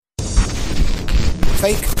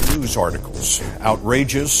Fake news articles,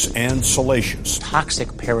 outrageous and salacious.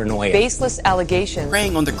 Toxic paranoia. Baseless allegations.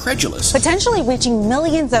 Preying on the credulous. Potentially reaching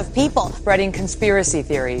millions of people. Spreading conspiracy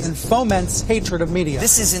theories. And foments hatred of media.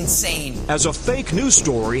 This is insane. As a fake news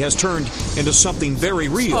story has turned into something very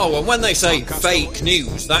real. Oh, and when they say fake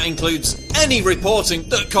news, that includes any reporting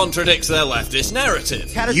that contradicts their leftist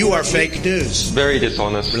narrative. You are fake news. Very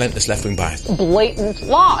dishonest. Relentless left-wing bias. Blatant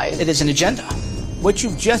lies. It is an agenda. What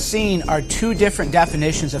you've just seen are two different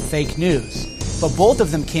definitions of fake news, but both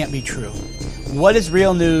of them can't be true. What is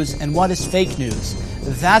real news and what is fake news?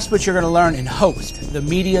 That's what you're going to learn in Hoaxed, the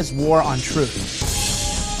media's war on truth.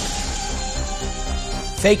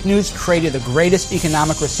 Fake news created the greatest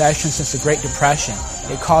economic recession since the Great Depression.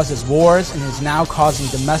 It causes wars and is now causing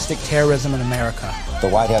domestic terrorism in America. The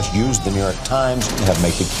White House used the New York Times to have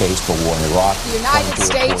made the case for war in Iraq. The United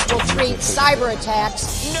States will treat cyber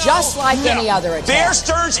attacks just like any other attack. Bear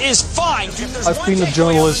Stearns is fine. I've been a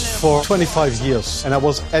journalist for 25 years, and I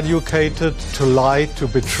was educated to lie, to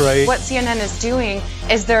betray. What CNN is doing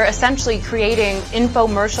is they're essentially creating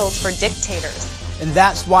infomercials for dictators. And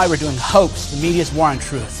that's why we're doing Hoax, the media's war on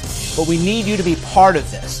truth. But we need you to be part of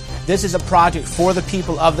this. This is a project for the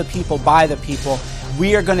people, of the people, by the people.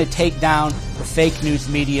 We are going to take down the fake news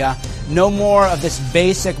media. No more of this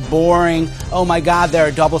basic, boring, oh my God, there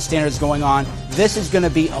are double standards going on. This is going to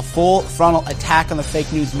be a full frontal attack on the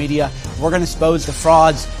fake news media. We're going to expose the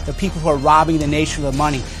frauds, the people who are robbing the nation of the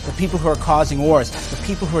money, the people who are causing wars, the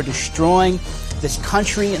people who are destroying this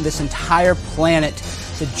country and this entire planet.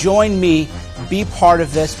 So join me, be part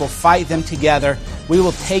of this. We'll fight them together. We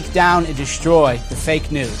will take down and destroy the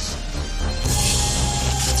fake news.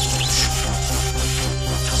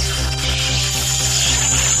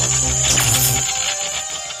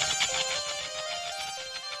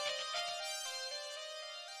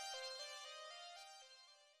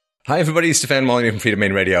 Hi everybody, Stefan Molyneux from Freedom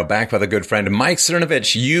Main Radio, back with a good friend, Mike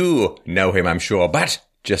Cernovich. You know him, I'm sure, but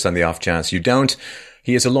just on the off chance you don't,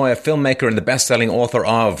 he is a lawyer, filmmaker, and the best-selling author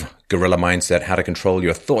of Guerrilla Mindset, How to Control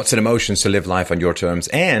Your Thoughts and Emotions to Live Life on Your Terms,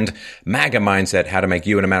 and MAGA Mindset, How to Make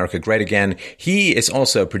You and America Great Again. He is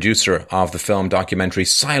also a producer of the film documentary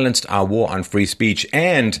Silenced, Our War on Free Speech,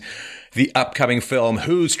 and the upcoming film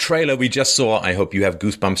whose trailer we just saw, I hope you have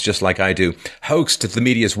goosebumps just like I do, Hoaxed, the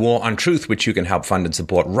media's war on truth, which you can help fund and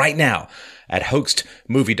support right now at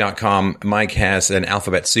hoaxedmovie.com. Mike has an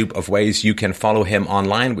alphabet soup of ways you can follow him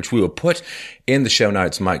online, which we will put in the show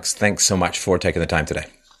notes. Mike, thanks so much for taking the time today.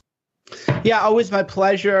 Yeah, always my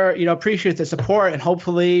pleasure. Appreciate the support, and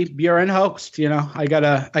hopefully you're in Hoaxed. I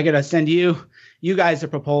gotta send you guys a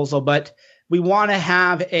proposal, but we want to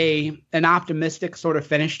have an optimistic sort of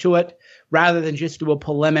finish to it, rather than just do a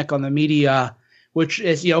polemic on the media, which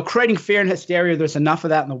is, creating fear and hysteria. There's enough of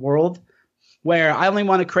that in the world, where I only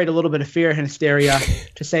want to create a little bit of fear and hysteria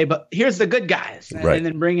to say, but here's the good guys, right, and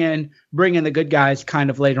then bring in the good guys kind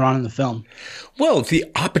of later on in the film. Well, the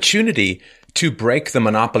opportunity to break the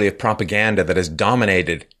monopoly of propaganda that has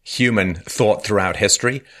dominated human thought throughout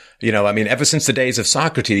history. Ever since the days of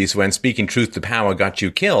Socrates, when speaking truth to power got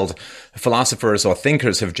you killed, philosophers or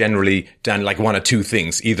thinkers have generally done like one of two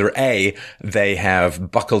things. Either A, they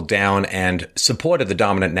have buckled down and supported the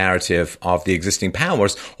dominant narrative of the existing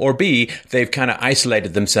powers, or B, they've kind of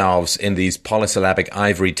isolated themselves in these polysyllabic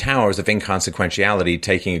ivory towers of inconsequentiality,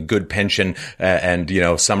 taking a good pension and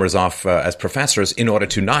summers off as professors in order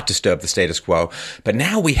to not disturb the status quo. But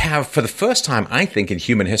now we have, for the first time, I think, in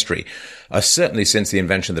human history, certainly since the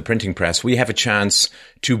invention of the printing press, we have a chance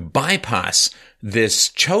to bypass this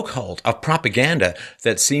chokehold of propaganda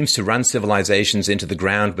that seems to run civilizations into the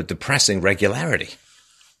ground with depressing regularity.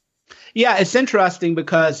 Yeah, it's interesting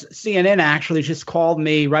because CNN actually just called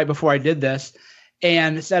me right before I did this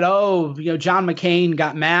and said, John McCain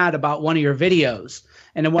got mad about one of your videos.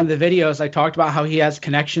 And in one of the videos, I talked about how he has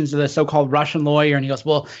connections to the so-called Russian lawyer. And he goes,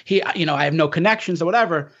 well, I have no connections or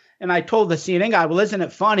whatever. And I told the CNN guy, well, isn't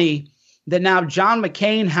it funny that now John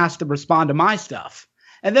McCain has to respond to my stuff?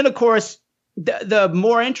 And then, of course, the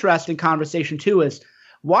more interesting conversation, too, is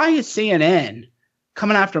why is CNN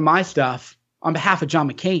coming after my stuff on behalf of John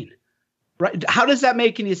McCain? Right? How does that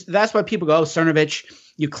make any – that's why people go, Cernovich,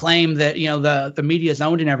 you claim that, the media is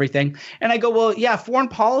owned and everything. And I go, well, yeah, Foreign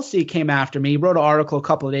Policy came after me. He wrote an article a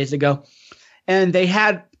couple of days ago. And they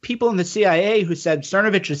had people in the CIA who said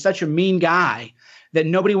Cernovich is such a mean guy that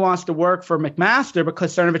nobody wants to work for McMaster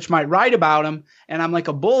because Cernovich might write about him, and I'm like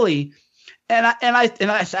a bully. And I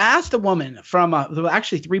asked a woman from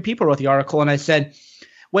actually 3 people wrote the article, and I said,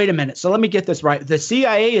 wait a minute, so let me get this right. The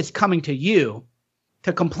CIA is coming to you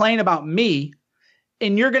to complain about me,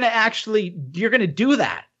 and you're going to do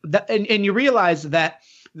that. And you realize that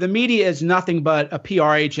the media is nothing but a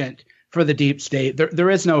PR agent for the deep state. There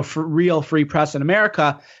is no real free press in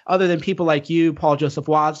America other than people like you, Paul Joseph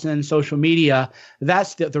Watson, social media.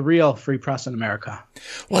 That's the real free press in America.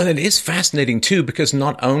 Well, it is fascinating, too, because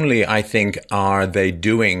not only, I think, are they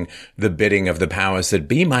doing the bidding of the powers that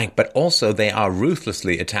be, Mike, but also they are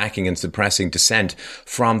ruthlessly attacking and suppressing dissent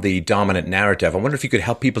from the dominant narrative. I wonder if you could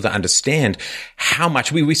help people to understand how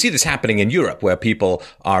much we see this happening in Europe, where people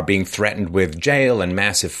are being threatened with jail and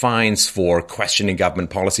massive fines for questioning government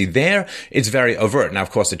policy. There, it's very overt. Now, of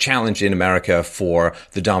course, the challenge in America for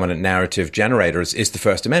the dominant narrative generators is the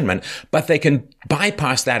First Amendment, but they can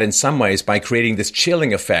bypass that in some ways by creating this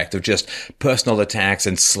chilling effect of just personal attacks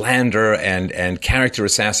and slander and character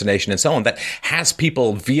assassination and so on that has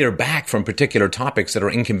people veer back from particular topics that are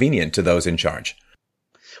inconvenient to those in charge.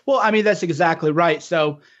 Well, I mean, that's exactly right.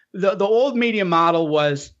 So the old media model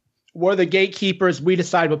was, we're the gatekeepers, we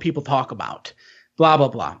decide what people talk about, blah, blah,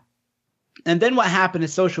 blah. And then what happened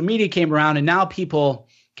is social media came around, and now people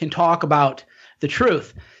can talk about the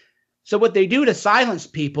truth. So what they do to silence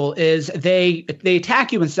people is they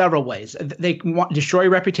attack you in several ways. They destroy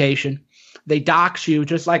your reputation. They dox you,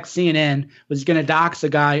 just like CNN was going to dox a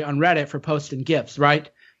guy on Reddit for posting GIFs, right?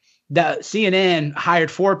 The CNN hired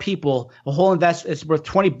 4 people, a whole it's worth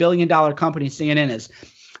 $20 billion company CNN is.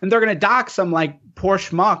 And they're going to dox some like poor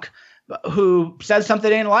schmuck who said something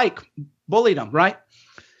they didn't like, bullied them, right?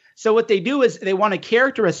 So what they do is they want to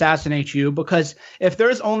character assassinate you, because if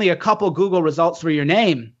there's only a couple Google results for your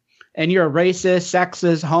name and you're a racist,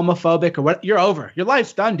 sexist, homophobic, or what, you're over. Your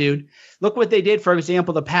life's done, dude. Look what they did, for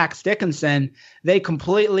example, to Pax Dickinson. They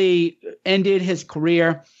completely ended his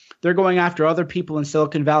career. They're going after other people in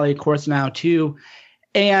Silicon Valley, of course, now too.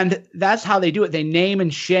 And that's how they do it. They name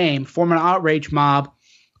and shame, form an outrage mob.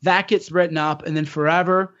 That gets written up, and then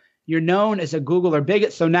forever you're known as a Googler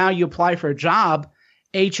bigot. So now you apply for a job.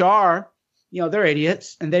 HR, they're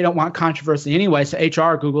idiots and they don't want controversy anyway. So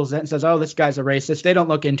HR Googles it and says, oh, this guy's a racist. They don't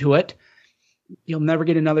look into it. You'll never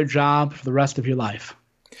get another job for the rest of your life.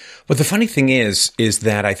 But the funny thing is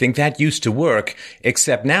that I think that used to work,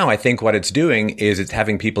 except now I think what it's doing is it's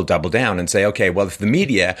having people double down and say, okay, well, if the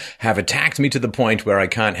media have attacked me to the point where I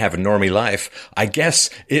can't have a normie life, I guess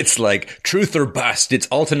it's like truth or bust. It's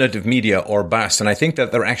alternative media or bust. And I think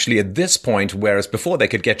that they're actually at this point, whereas before they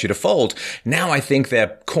could get you to fold, now I think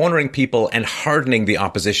they're cornering people and hardening the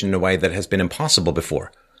opposition in a way that has been impossible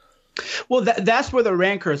before. Well, that's where the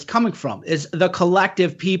rancor is coming from, is the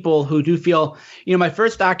collective people who do feel, my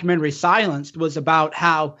first documentary, Silenced, was about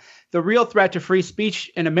how the real threat to free speech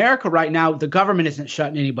in America right now, the government isn't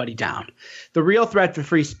shutting anybody down. The real threat to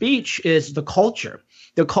free speech is the culture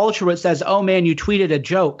which says, oh man, you tweeted a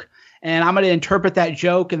joke and I'm going to interpret that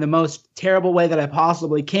joke in the most terrible way that I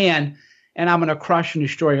possibly can. And I'm going to crush and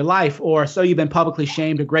destroy your life. Or so you've been publicly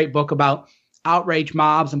shamed, a great book about outrage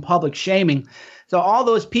mobs and public shaming. So all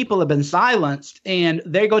those people have been silenced, and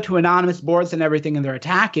they go to anonymous boards and everything, and they're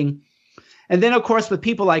attacking. And then, of course, with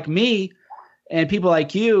people like me and people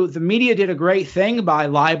like you, the media did a great thing by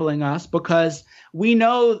libeling us, because we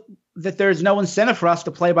know that there's no incentive for us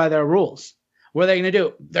to play by their rules. What are they going to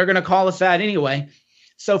do? They're going to call us that anyway.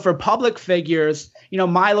 So for public figures,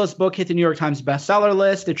 Milo's book hit the New York Times bestseller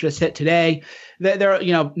list. It just hit today.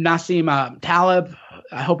 Nassim Taleb,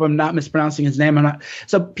 I hope I'm not mispronouncing his name.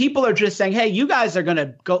 So people are just saying, hey, you guys are going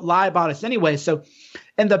to go lie about us anyway. So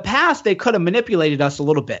in the past, they could have manipulated us a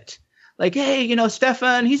little bit. Like, hey,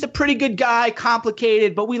 Stefan, he's a pretty good guy,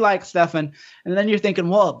 complicated, but we like Stefan. And then you're thinking,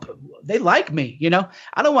 well, they like me.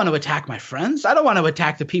 I don't want to attack my friends. I don't want to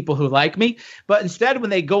attack the people who like me. But instead,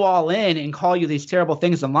 when they go all in and call you these terrible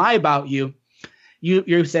things and lie about you,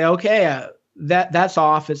 you say, okay, that's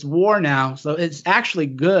off. It's war now. So it's actually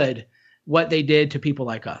good what they did to people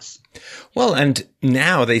like us. Well, and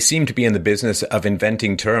now they seem to be in the business of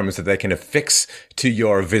inventing terms that they can affix to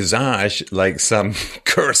your visage like some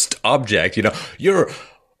cursed object. You're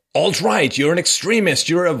alt-right, you're an extremist,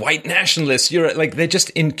 you're a white nationalist, they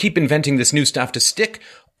just keep inventing this new stuff to stick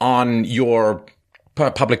on your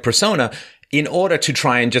public persona in order to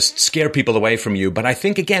try and just scare people away from you. But I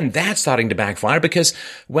think, again, that's starting to backfire, because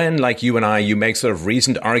when, like you and I, you make sort of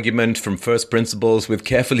reasoned argument from first principles with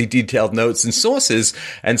carefully detailed notes and sources,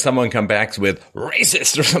 and someone comes back with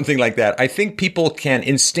racist or something like that, I think people can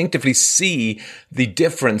instinctively see the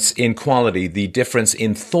difference in quality, the difference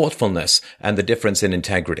in thoughtfulness, and the difference in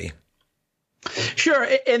integrity. Sure.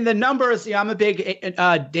 In the numbers, I'm a big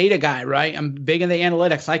data guy, right? I'm big in the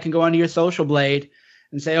analytics. I can go onto your social blade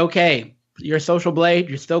and say, okay, your social blade,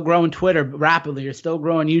 you're still growing Twitter rapidly. You're still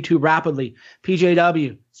growing YouTube rapidly.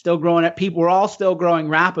 PJW, still growing at people. We're all still growing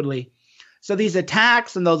rapidly. So these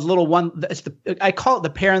attacks and those little I call it the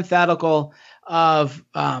parenthetical of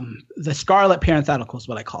the scarlet parenthetical is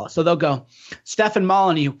what I call it. So they'll go, Stefan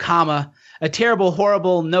Molyneux, comma, a terrible,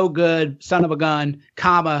 horrible, no good son of a gun,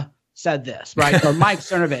 comma, said this, right? Or Mike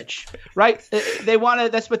Cernovich, right? They want to,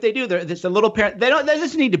 that's what they do. There's a little parent, they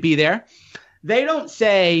just need to be there. They don't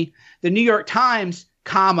say the New York Times,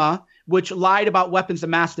 comma, which lied about weapons of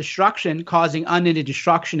mass destruction causing unending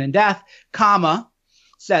destruction and death, comma,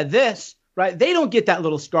 said this, right? They don't get that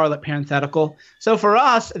little scarlet parenthetical. So for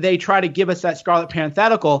us, they try to give us that scarlet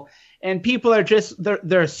parenthetical, and people are just,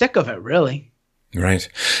 they're sick of it, really. Right.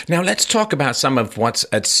 Now, let's talk about some of what's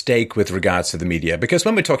at stake with regards to the media, because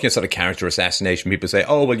when we're talking sort of character assassination, people say,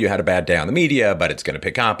 oh, well, you had a bad day on the media, but it's going to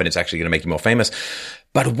pick up and it's actually going to make you more famous.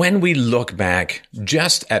 But when we look back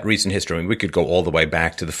just at recent history, I mean, we could go all the way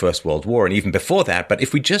back to the First World War and even before that. But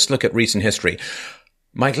if we just look at recent history,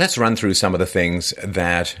 Mike, let's run through some of the things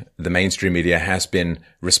that the mainstream media has been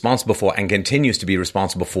responsible for and continues to be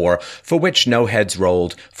responsible for which no heads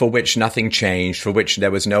rolled, for which nothing changed, for which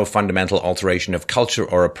there was no fundamental alteration of culture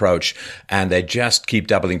or approach, and they just keep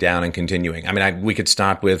doubling down and continuing. I mean, we could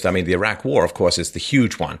start with, the Iraq War, of course, is the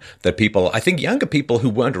huge one that people, I think younger people who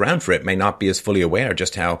weren't around for it may not be as fully aware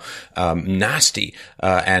just how nasty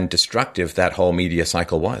and destructive that whole media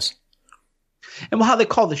cycle was. And how they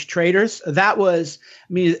call this traitors, that was,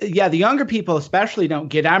 the younger people especially don't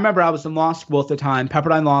get it. I remember I was in law school at the time,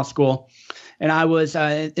 Pepperdine Law School, and I was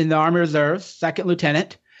in the Army Reserves, second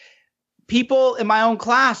lieutenant. People in my own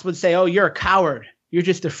class would say, oh, you're a coward. You're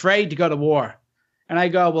just afraid to go to war. And I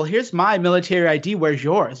go, well, here's my military ID. Where's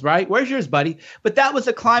yours, right? Where's yours, buddy? But that was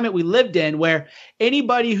the climate we lived in, where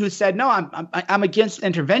anybody who said, no, I'm against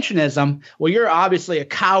interventionism, well, you're obviously a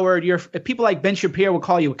coward. People like Ben Shapiro will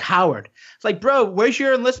call you a coward. It's like, bro, where's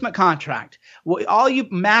your enlistment contract? Well, all you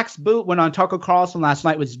Max Boot went on Tucker Carlson last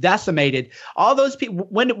night was decimated. All those people,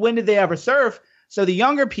 when did they ever serve? So the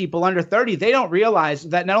younger people under 30, they don't realize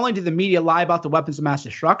that not only did the media lie about the weapons of mass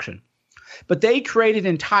destruction, but they created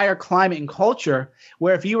an entire climate and culture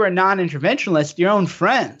where if you were a non-interventionalist, your own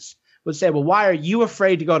friends would say, well, why are you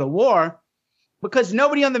afraid to go to war? Because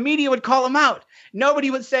nobody on the media would call them out. Nobody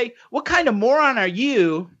would say, what kind of moron are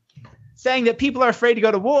you saying that people are afraid to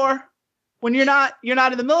go to war when you're not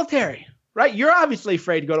in the military, right? You're obviously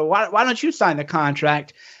afraid to go to war. Why don't you sign the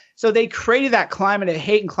contract? So they created that climate of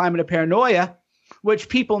hate and climate of paranoia, which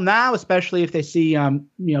people now, especially if they see,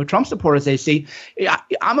 Trump supporters, they see.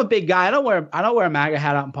 I'm a big guy. I don't wear a MAGA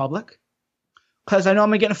hat out in public because I know I'm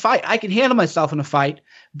gonna get in a fight. I can handle myself in a fight,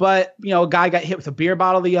 but a guy got hit with a beer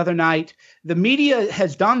bottle the other night. The media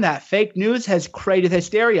has done that. Fake news has created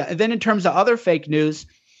hysteria. And then in terms of other fake news,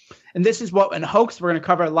 and this is what in hoax we're going to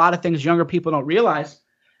cover a lot of things younger people don't realize.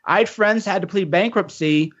 I had friends had to plead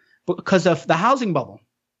bankruptcy because of the housing bubble.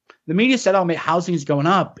 The media said, oh, mate, housing is going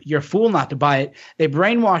up. You're a fool not to buy it. They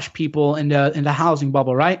brainwash people into housing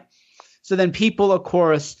bubble, right? So then people, of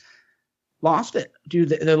course, lost it.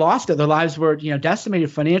 They lost it. Their lives were,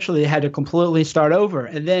 decimated financially. They had to completely start over.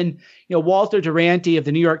 And then, Walter Duranty of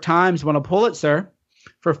the New York Times won a Pulitzer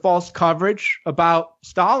for false coverage about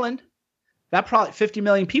Stalin. That probably 50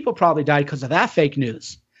 million people probably died because of that fake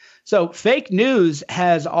news. So fake news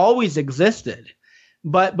has always existed.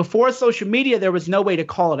 But before social media, there was no way to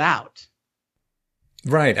call it out.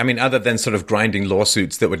 Right. Other than sort of grinding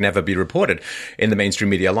lawsuits that would never be reported in the mainstream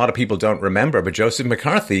media. A lot of people don't remember, but Joseph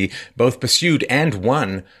McCarthy both pursued and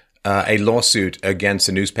won a lawsuit against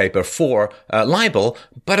a newspaper for libel.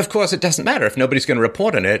 But of course, it doesn't matter. If nobody's going to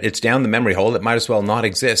report on it, it's down the memory hole. It might as well not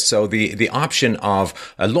exist. So the option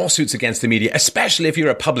of lawsuits against the media, especially if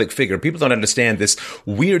you're a public figure, people don't understand this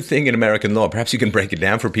weird thing in American law. Perhaps you can break it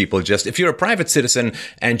down for people. Just if you're a private citizen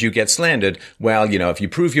and you get slandered, well, if you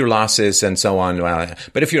prove your losses and so on, well,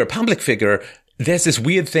 but if you're a public figure, there's this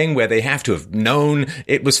weird thing where they have to have known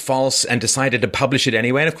it was false and decided to publish it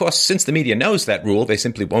anyway. And of course, since the media knows that rule, they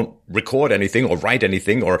simply won't record anything or write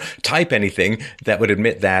anything or type anything that would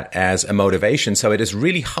admit that as a motivation. So it is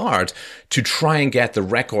really hard to try and get the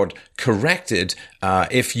record corrected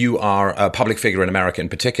if you are a public figure in America in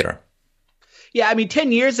particular. Yeah,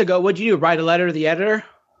 10 years ago, what'd you do? Write a letter to the editor?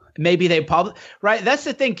 Maybe they publish, right? That's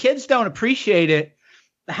the thing. Kids don't appreciate it,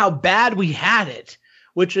 how bad we had it.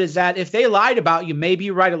 Which is that if they lied about you, maybe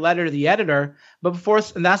you write a letter to the editor, but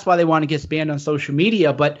and that's why they want to get banned on social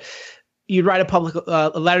media. But you'd write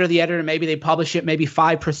a letter to the editor, maybe they publish it, maybe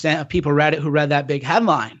 5% of people read it who read that big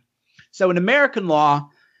headline. So in American law,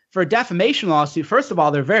 for a defamation lawsuit, first of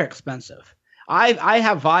all, they're very expensive. I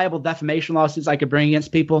have viable defamation lawsuits I could bring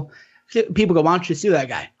against people. People go, why don't you sue that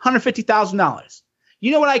guy? $150,000.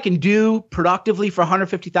 You know what I can do productively for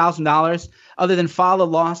 $150,000? other than file a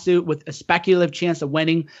lawsuit with a speculative chance of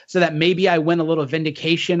winning so that maybe I win a little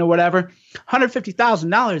vindication or whatever.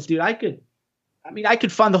 $150,000, dude, I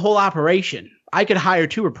could fund the whole operation. I could hire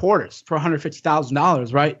 2 reporters for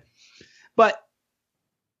 $150,000, right? But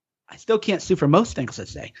I still can't sue for most things,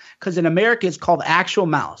 let's say, because in America it's called actual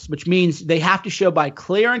malice, which means they have to show by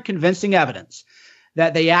clear and convincing evidence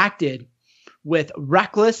that they acted with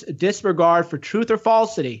reckless disregard for truth or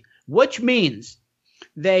falsity, which means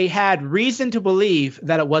they had reason to believe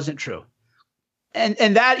that it wasn't true.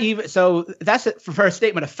 And that even so that's it for a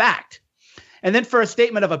statement of fact. And then for a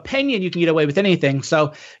statement of opinion, you can get away with anything.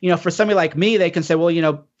 So, for somebody like me, they can say, well,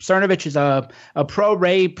 Cernovich is a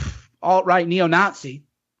pro-rape, alt-right neo-Nazi.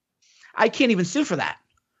 I can't even sue for that,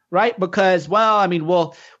 right? Because,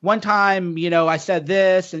 one time, I said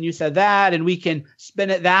this and you said that, and we can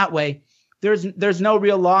spin it that way. There's no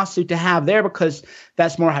real lawsuit to have there because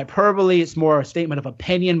that's more hyperbole. It's more a statement of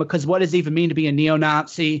opinion, because what does it even mean to be a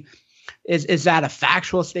neo-Nazi? Is that a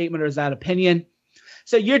factual statement or is that opinion?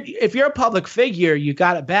 So if you're a public figure, you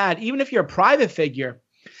got it bad. Even if you're a private figure,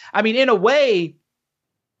 in a way,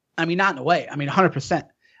 not in a way, 100%.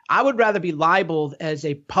 I would rather be libeled as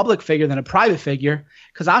a public figure than a private figure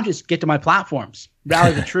because I'll just get to my platforms,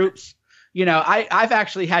 rally the troops. I've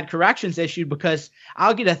actually had corrections issued because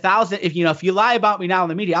I'll get 1,000. If you lie about me now in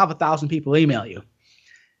the media, I'll have 1,000 people email you.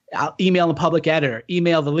 I'll email the public editor,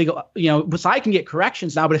 email the legal, so I can get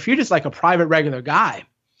corrections now. But if you're just like a private regular guy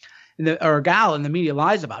or a gal and the media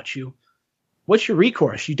lies about you, what's your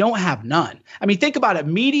recourse? You don't have none. Think about it.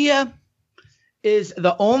 Media is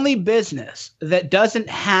the only business that doesn't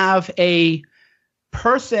have a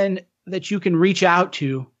person that you can reach out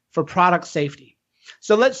to for product safety.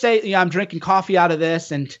 So let's say I'm drinking coffee out of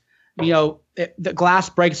this and the glass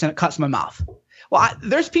breaks and it cuts my mouth. Well,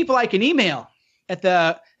 there's people I can email at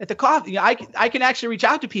the coffee. I can actually reach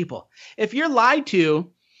out to people. If you're lied to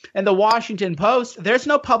in the Washington Post, there's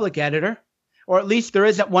no public editor, or at least there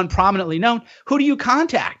isn't one prominently known. Who do you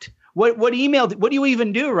contact? What email? What do you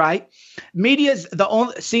even do, right? Media's the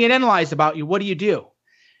only. CNN lies about you. What do you do?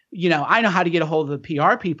 I know how to get a hold of the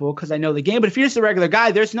PR people because I know the game. But if you're just a regular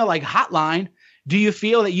guy, there's no hotline. Do you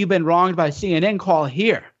feel that you've been wronged by CNN? Call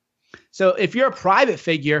here. So if you're a private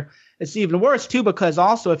figure, it's even worse too, because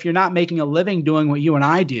also if you're not making a living doing what you and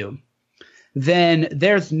I do, then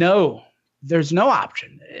there's no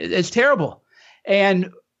option. It's terrible.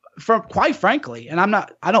 And quite frankly, and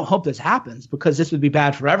I don't hope this happens because this would be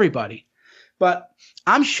bad for everybody, but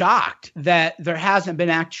I'm shocked that there hasn't been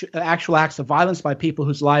actual acts of violence by people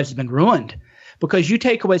whose lives have been ruined, because you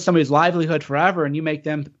take away somebody's livelihood forever and you make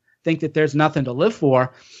them think that there's nothing to live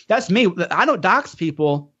for. That's me. I don't dox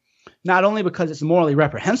people, not only because it's morally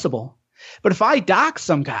reprehensible, but if I dox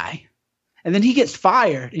some guy and then he gets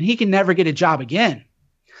fired and he can never get a job again,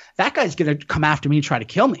 that guy's going to come after me and try to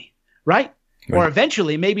kill me, right? Or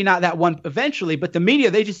eventually, maybe not that one eventually, but the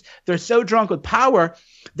media, they're so drunk with power,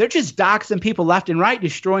 they're just doxing people left and right,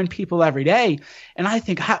 destroying people every day. And I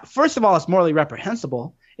think, first of all, it's morally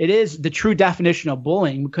reprehensible. It is the true definition of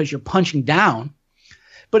bullying because you're punching down,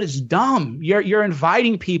 but it's dumb. You're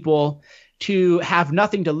inviting people to have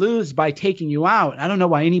nothing to lose by taking you out. I don't know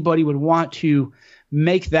why anybody would want to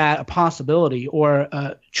make that a possibility or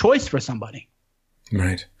a choice for somebody.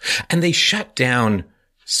 Right. And they shut down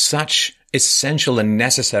such essential and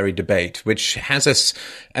necessary debate, which has us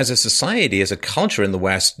as a society, as a culture in the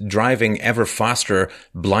West, driving ever faster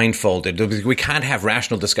blindfolded. We can't have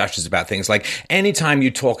rational discussions about things like anytime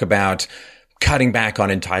you talk about cutting back on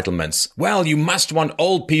entitlements. Well, you must want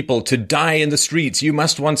old people to die in the streets. You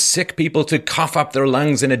must want sick people to cough up their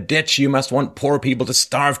lungs in a ditch. You must want poor people to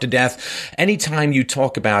starve to death. Anytime you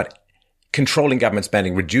talk about controlling government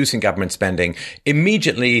spending, reducing government spending,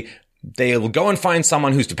 immediately they'll go and find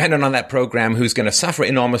someone who's dependent on that program, who's going to suffer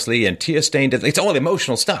enormously and tear-stained. It's all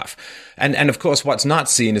emotional stuff. And of course, what's not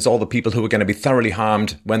seen is all the people who are going to be thoroughly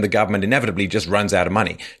harmed when the government inevitably just runs out of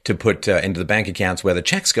money to put into the bank accounts where the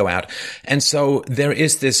checks go out. And so there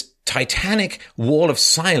is this titanic wall of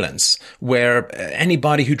silence where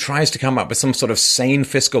anybody who tries to come up with some sort of sane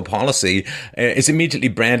fiscal policy is immediately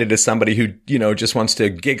branded as somebody who, just wants to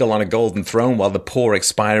giggle on a golden throne while the poor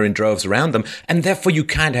expire in droves around them. And therefore you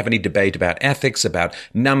can't have any debate about ethics, about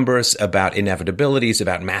numbers, about inevitabilities,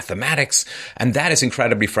 about mathematics. And that is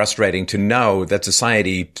incredibly frustrating to know that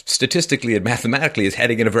society statistically and mathematically is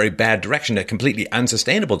heading in a very bad direction, a completely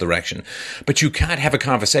unsustainable direction. But you can't have a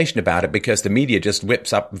conversation about it because the media just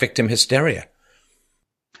whips up victim hysteria.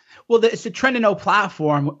 Well, it's a trend of no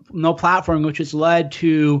platform, which has led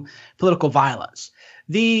to political violence.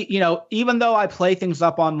 Even though I play things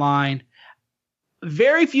up online,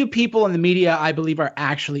 very few people in the media, I believe, are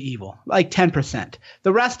actually evil, like 10%.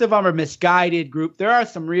 The rest of them are misguided group. There are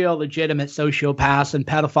some real legitimate sociopaths and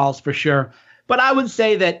pedophiles for sure. But I would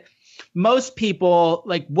say that most people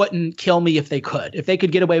wouldn't kill me if they could. If they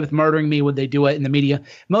could get away with murdering me, would they do it in the media?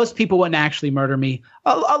 Most people wouldn't actually murder me.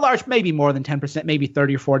 A large, maybe more than 10%, maybe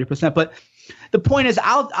 30 or 40%. But the point is,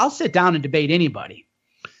 I'll sit down and debate anybody.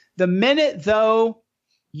 The minute, though,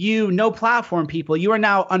 no platform people, you are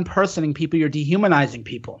now unpersoning people. You're dehumanizing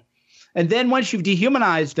people. And then once you've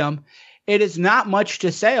dehumanized them, it is not much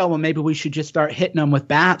to say, oh, well, maybe we should just start hitting them with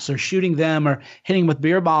bats or shooting them or hitting them with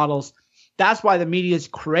beer bottles. That's why the media has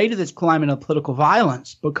created this climate of political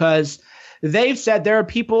violence, because they've said there are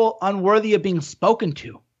people unworthy of being spoken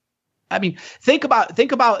to. I mean, think about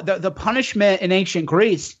the punishment in ancient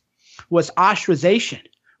Greece was ostracization,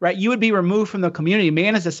 right? You would be removed from the community.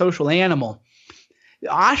 Man is a social animal.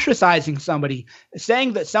 Ostracizing somebody,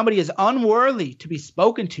 saying that somebody is unworthy to be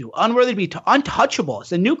spoken to, unworthy to be untouchable.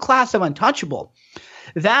 It's a new class of untouchable.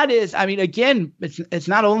 That is, I mean, again, it's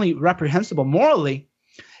not only reprehensible morally,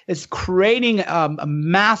 it's creating a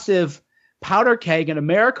massive powder keg in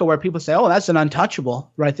America where people say, oh, that's an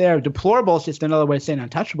untouchable right there. Deplorable is just another way of saying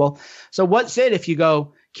untouchable. So what's it if you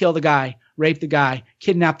go kill the guy, rape the guy,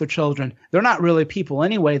 kidnap their children? They're not really people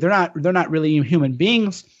anyway. They're not really human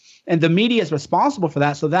beings. And the media is responsible for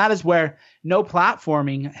that. So that is where no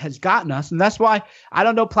platforming has gotten us. And that's why I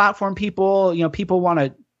don't know platform people. You know, people want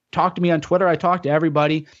to talk to me on Twitter. I talk to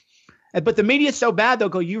everybody. But the media is so bad, they'll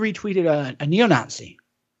go, you retweeted a neo-Nazi.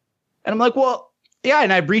 And I'm like, well, yeah,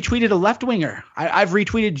 and I've retweeted a left-winger. I've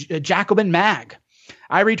retweeted Jacobin Mag.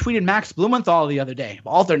 I retweeted Max Blumenthal the other day,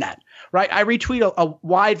 Alternet, right? I retweet a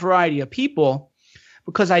wide variety of people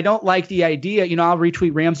because I don't like the idea. You know, I'll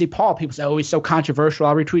retweet Ramsey Paul. People say, oh, he's so controversial.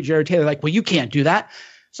 I'll retweet Jared Taylor. Like, well, you can't do that.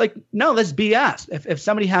 It's like, no, that's BS. If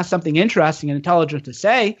somebody has something interesting and intelligent to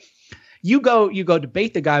say, you go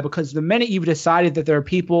debate the guy, because the minute you've decided that there are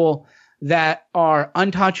people that are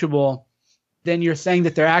untouchable, then you're saying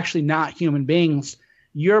that they're actually not human beings.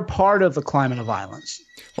 You're part of the climate of violence.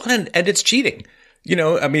 Well, and it's cheating. You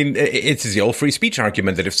know, I mean, it's the old free speech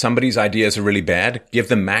argument that if somebody's ideas are really bad, give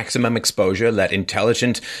them maximum exposure, let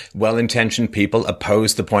intelligent, well-intentioned people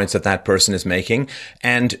oppose the points that person is making.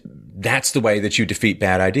 And that's the way that you defeat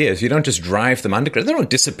bad ideas. You don't just drive them underground. They don't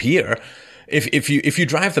disappear. If you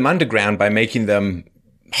drive them underground by making them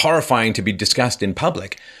horrifying to be discussed in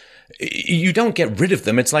public, you don't get rid of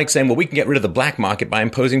them. It's like saying, well, we can get rid of the black market by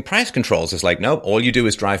imposing price controls. It's like, no, all you do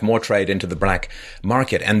is drive more trade into the black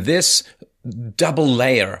market. And this double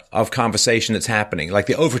layer of conversation that's happening, like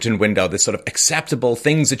the Overton window, this sort of acceptable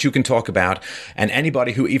things that you can talk about, and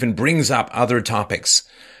anybody who even brings up other topics,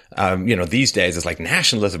 you know, these days it's like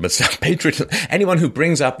nationalism and stuff, patriotism, anyone who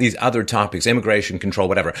brings up these other topics, immigration control,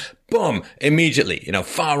 whatever, boom, immediately, you know,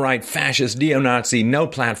 far-right, fascist, neo-Nazi, no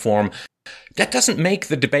platform. That doesn't make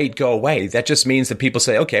the debate go away. That just means that people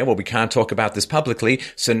say, okay, well, we can't talk about this publicly,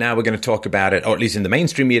 so now we're going to talk about it, or at least in the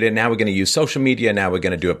mainstream media. Now we're going to use social media. Now we're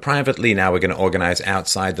going to do it privately. Now we're going to organize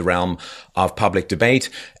outside the realm of public debate.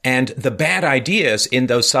 And the bad ideas in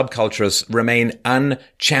those subcultures remain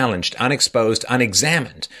unchallenged, unexposed,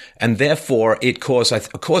 unexamined. And therefore, it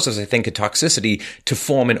causes, I think, a toxicity to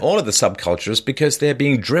form in all of the subcultures, because they're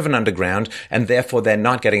being driven underground, and therefore they're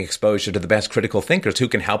not getting exposure to the best critical thinkers who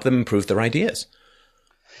can help them improve their ideas.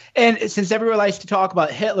 And since everyone likes to talk about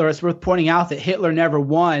Hitler, it's worth pointing out that Hitler never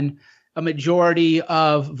won a majority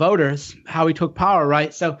of voters, how he took power,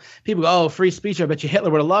 right? So people go, oh, free speech. I bet you Hitler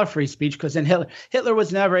would have loved free speech, because then Hitler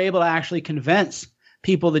was never able to actually convince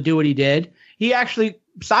people to do what he did. He actually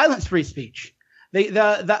silenced free speech.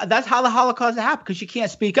 That's how the Holocaust happened, because you can't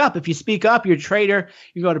speak up. If you speak up, you're a traitor.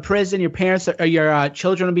 You go to prison. Your parents or your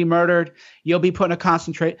children will be murdered. You'll be put in a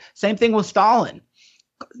concentration. Same thing with Stalin.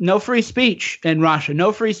 No free speech in Russia.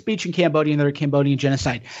 No free speech in Cambodia, and the Cambodian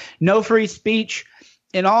genocide. No free speech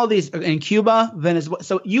in all these, in Cuba, Venezuela.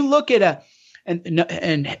 So you look at and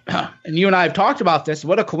you and I have talked about this.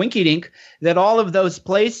 What a coinkydink that all of those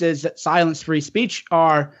places that silence free speech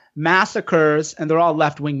are massacres, and they're all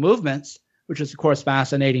left-wing movements, which is of course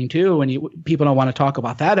fascinating too. When people don't want to talk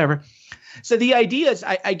about that ever. So the idea is,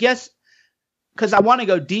 I guess, because I want to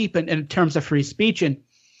go deep in terms of free speech, and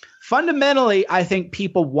fundamentally, I think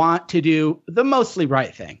people want to do the mostly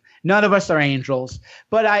right thing. None of us are angels,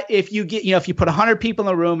 but if you put 100 people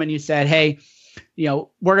in a room and you said, hey, you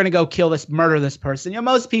know, we're going to go murder this person, you know,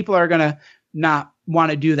 most people are going to not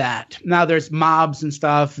want to do that. Now there's mobs and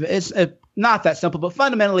stuff. It's not that simple, but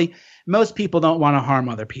fundamentally, most people don't want to harm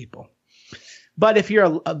other people. But if you're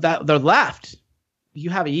the left,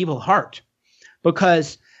 you have an evil heart,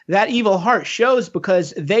 because that evil heart shows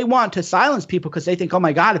because they want to silence people because they think, oh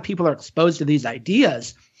my God, if people are exposed to these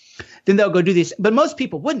ideas, then they'll go do these. But most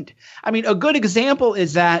people wouldn't. I mean, a good example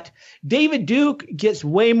is that David Duke gets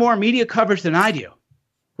way more media coverage than I do,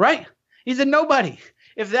 right? He's a nobody.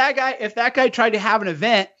 If that guy tried to have an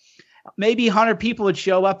event, maybe 100 people would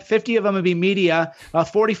show up. 50 of them would be media,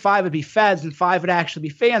 45 would be feds, and 5 would actually be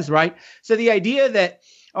fans, right? So the idea that,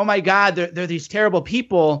 oh my God, they're these terrible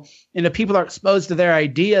people, and the people are exposed to their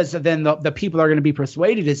ideas, and then the people are going to be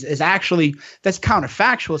persuaded is actually, that's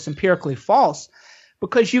counterfactual. It's empirically false,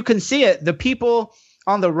 because you can see it. The people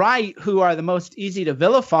on the right who are the most easy to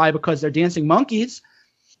vilify because they're dancing monkeys,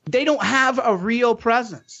 they don't have a real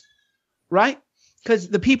presence, right? Because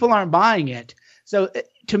the people aren't buying it. So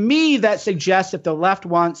to me, that suggests if the left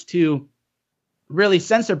wants to really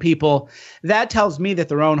censor people, that tells me that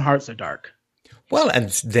their own hearts are dark. Well, and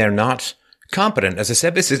they're not competent. As I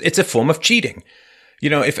said, it's a form of cheating. You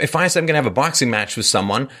know, if I said I'm going to have a boxing match with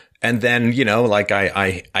someone and then, you know, like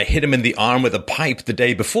I hit him in the arm with a pipe the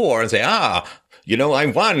day before and say, you know, I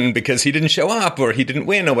won because he didn't show up or he didn't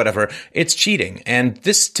win or whatever. It's cheating. And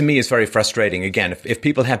this to me is very frustrating. Again, if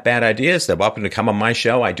people have bad ideas, they're welcome to come on my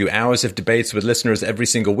show. I do hours of debates with listeners every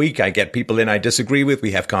single week. I get people in I disagree with.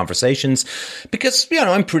 We have conversations because, you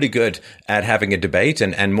know, I'm pretty good at having a debate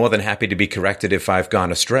and more than happy to be corrected if I've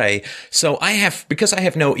gone astray. So because I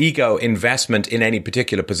have no ego investment in any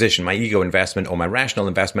particular position, my ego investment or my rational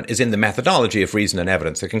investment is in the methodology of reason and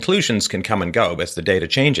evidence. The conclusions can come and go as the data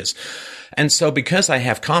changes. And so because I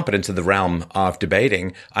have competence in the realm of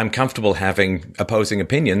debating, I'm comfortable having opposing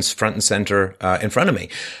opinions front and center in front of me.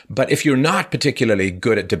 But if you're not particularly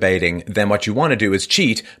good at debating, then what you want to do is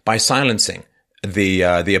cheat by silencing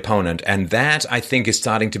the opponent. And that, I think, is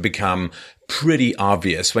starting to become pretty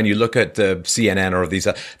obvious when you look at the CNN or these.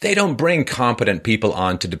 They don't bring competent people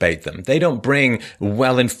on to debate them. They don't bring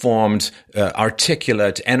well-informed,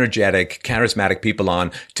 articulate, energetic, charismatic people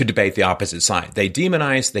on to debate the opposite side. They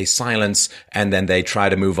demonize, they silence, and then they try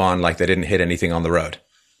to move on like they didn't hit anything on the road.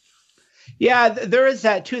 Yeah, there is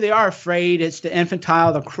that too. They are afraid. It's the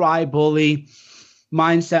infantile, the cry bully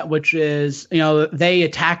mindset, which is, you know, they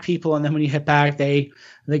attack people, and then when you hit back, they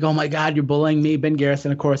go, oh my God, you're bullying me. Ben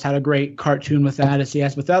Garrison, of course, had a great cartoon with that, as he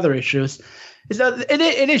has with other issues. So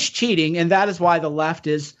it is cheating, and that is why the left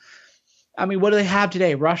is, I mean, what do they have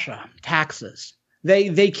today? Russia, taxes.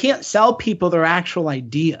 They can't sell people their actual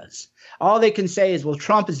ideas. All they can say is, well,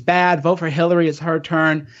 Trump is bad, vote for Hillary, it's her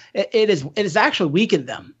turn. It is actually weakened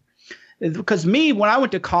them. Because when I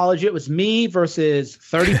went to college, it was me versus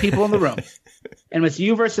 30 people in the room. And with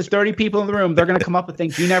you versus 30 people in the room, they're going to come up with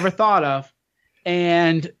things you never thought of.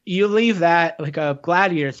 And you leave that like a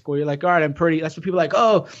gladiator school. You're like, all right, that's what people are like,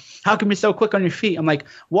 oh, how come you're so quick on your feet? I'm like,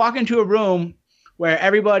 walk into a room where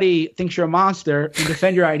everybody thinks you're a monster and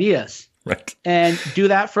defend your ideas. Right. And do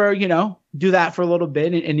that for a little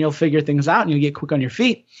bit, and you'll figure things out and you'll get quick on your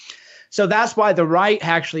feet. So that's why the right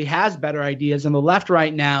actually has better ideas. And the left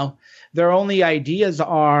right now, their only ideas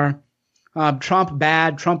are Trump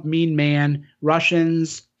bad, Trump mean man,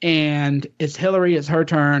 Russians, and it's Hillary, it's her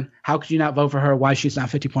turn. How could you not vote for her? Why she's not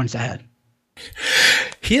 50 points ahead?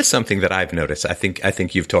 Here's something that I've noticed. I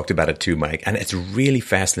think you've talked about it too, Mike, and it's really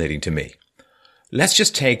fascinating to me. Let's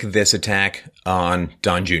just take this attack on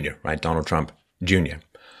Don Jr., right? Donald Trump Jr.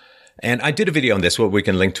 And I did a video on this where we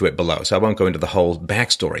can link to it below, so I won't go into the whole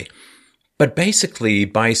backstory. But basically,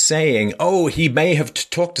 by saying, oh, he may have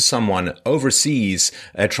talked to someone overseas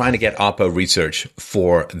trying to get Oppo research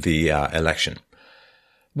for the election.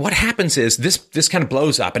 What happens is this kind of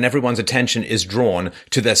blows up and everyone's attention is drawn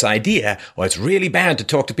to this idea, well, it's really bad to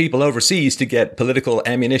talk to people overseas to get political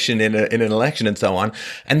ammunition in an election and so on.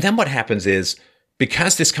 And then what happens is,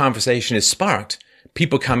 because this conversation is sparked,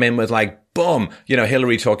 people come in with like, boom, you know,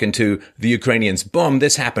 Hillary talking to the Ukrainians, boom,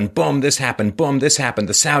 this happened, boom, this happened, boom, this happened.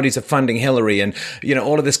 The Saudis are funding Hillary and, you know,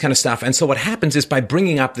 all of this kind of stuff. And so what happens is by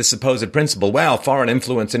bringing up this supposed principle, well, foreign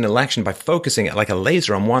influence in an election, by focusing it like a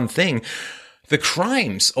laser on one thing, the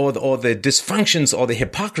crimes or the dysfunctions or the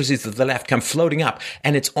hypocrisies of the left come floating up.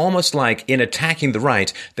 And it's almost like in attacking the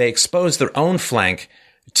right, they expose their own flank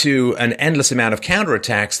to an endless amount of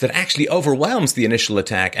counterattacks that actually overwhelms the initial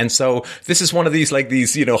attack. And so this is one of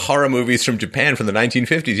these, you know, horror movies from Japan from the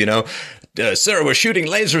 1950s, you know, sir, we're shooting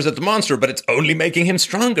lasers at the monster, but it's only making him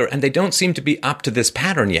stronger. And they don't seem to be up to this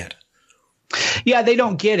pattern yet. Yeah, they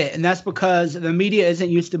don't get it. And that's because the media isn't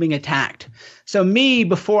used to being attacked. So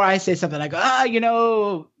before I say something like, you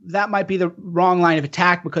know, that might be the wrong line of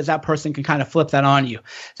attack because that person can kind of flip that on you.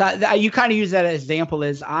 So you kind of use that as example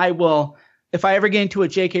is if I ever get into a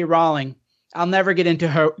J.K. Rowling, I'll never get into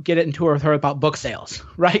her with her about book sales,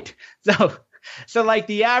 right? So So like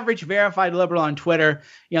the average verified liberal on Twitter,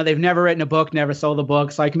 they've never written a book, never sold a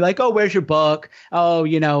book. So I can be like, oh, where's your book? Oh,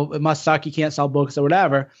 it must suck. You can't sell books or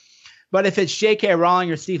whatever. But if it's J.K.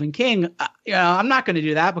 Rowling or Stephen King, I'm not going to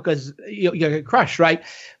do that because you'll get crushed, right?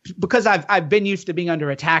 Because I've been used to being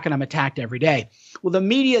under attack and I'm attacked every day. Well, the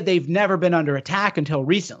media, they've never been under attack until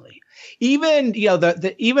recently. Even,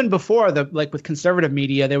 even before with conservative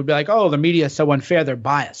media, they would be like, oh, the media is so unfair, they're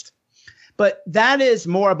biased. But that is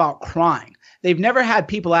more about crying. They've never had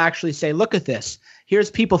people actually say, look at this.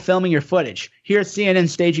 Here's people filming your footage. Here's CNN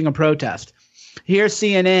staging a protest. Here's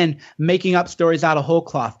CNN making up stories out of whole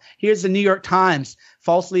cloth. Here's the New York Times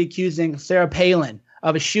falsely accusing Sarah Palin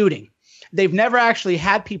of a shooting. They've never actually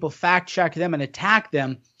had people fact check them and attack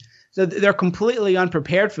them. So they're completely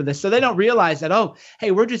unprepared for this. So they don't realize that, oh,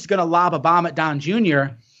 hey, we're just going to lob a bomb at Don Jr.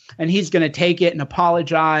 and he's going to take it and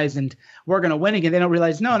apologize and we're going to win again. They don't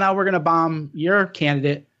realize, no, now we're going to bomb your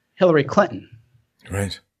candidate, Hillary Clinton.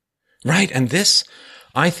 Right. Right. And this,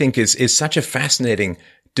 I think, is such a fascinating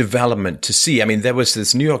development to see. I mean, there was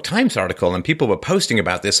this New York Times article and people were posting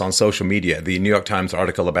about this on social media, the New York Times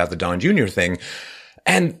article about the Don Jr. thing.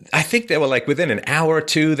 And I think there were within an hour or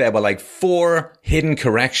two, there were 4 hidden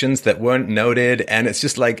corrections that weren't noted. And it's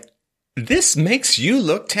just this makes you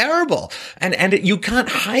look terrible. And you can't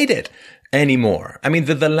hide it anymore. I mean,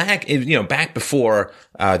 the lag, back before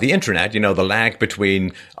the internet, the lag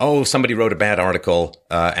between, somebody wrote a bad article,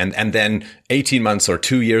 and then 18 months or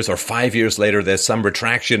 2 years or 5 years later, there's some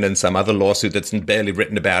retraction and some other lawsuit that's barely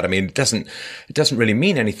written about. I mean, it doesn't really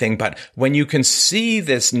mean anything. But when you can see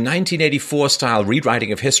this 1984 style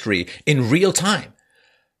rewriting of history in real time,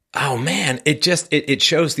 oh man, it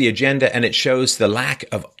shows the agenda and it shows the lack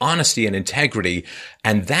of honesty and integrity.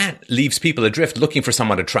 And that leaves people adrift looking for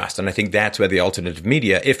someone to trust. And I think that's where the alternative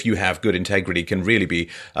media, if you have good integrity, can really be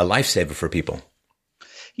a lifesaver for people.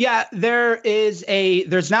 Yeah,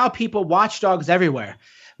 there's now people, watchdogs everywhere.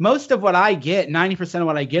 Most of what I get, 90% of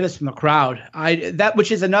what I get is from the crowd.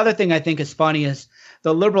 Which is another thing I think is funny is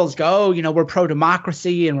the liberals go, we're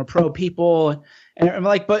pro-democracy and we're pro-people. And I'm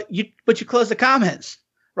like, but you close the comments.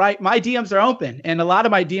 Right. My DMs are open and a lot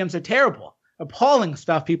of my DMs are terrible, appalling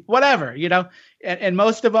stuff, people, whatever, and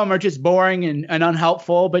most of them are just boring and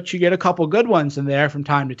unhelpful, but you get a couple good ones in there from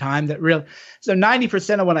time to time so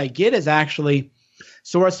 90% of what I get is actually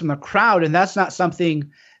sourced from the crowd. And that's not something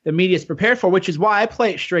the media is prepared for, which is why I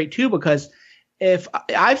play it straight too, because if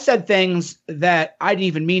I've said things that I didn't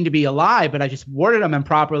even mean to be a lie, but I just worded them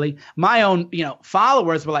improperly, my own,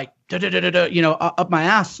 followers were like, up my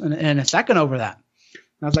ass in a second over that.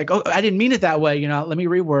 I was like, oh, I didn't mean it that way. Let me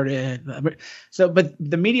reword it. So, but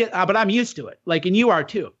the media, but I'm used to it. And you are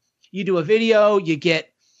too. You do a video, you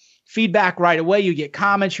get feedback right away. You get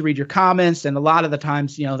comments, you read your comments. And a lot of the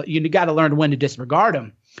times, you got to learn when to disregard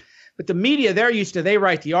them. But the media, they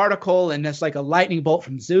write the article and it's like a lightning bolt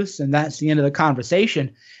from Zeus. And that's the end of the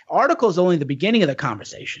conversation. Article is only the beginning of the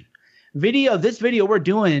conversation. This video we're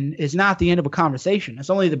doing is not the end of a conversation.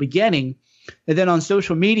 It's only the beginning. And then on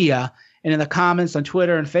social media, and in the comments on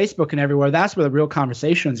Twitter and Facebook and everywhere, that's where the real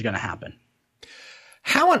conversation is going to happen.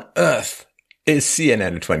 How on earth is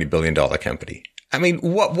CNN a $20 billion company? I mean,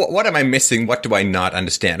 what am I missing? What do I not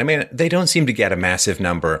understand? I mean, they don't seem to get a massive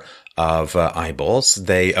number of eyeballs.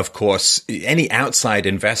 They, of course, any outside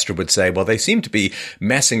investor would say, well, they seem to be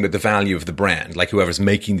messing with the value of the brand, like whoever's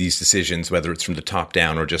making these decisions, whether it's from the top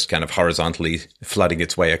down or just kind of horizontally flooding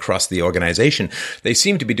its way across the organization. They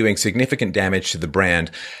seem to be doing significant damage to the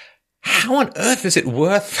brand. How on earth is it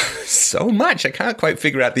worth so much? I can't quite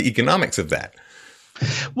figure out the economics of that.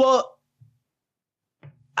 Well,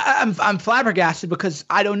 I'm flabbergasted because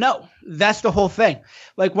I don't know. That's the whole thing.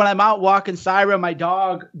 When I'm out walking Syra, my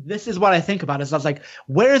dog, this is what I think about. Is I was like,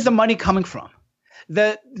 where is the money coming from?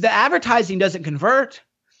 The advertising doesn't convert.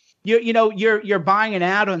 You're buying an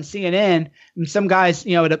ad on CNN and some guys,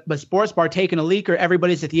 at a sports bar taking a leak, or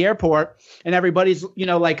everybody's at the airport and everybody's,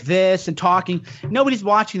 like this and talking. Nobody's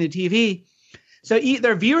watching the TV. So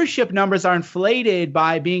their viewership numbers are inflated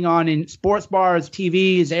by being on in sports bars,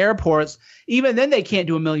 TVs, airports. Even then they can't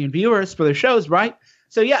do 1 million viewers for their shows, right?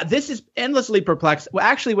 So yeah, this is endlessly perplexed. Well,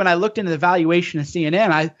 actually, when I looked into the valuation of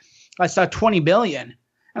CNN, I saw 20 billion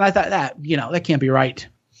and I thought that can't be right.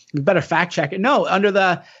 We better fact check it. No, under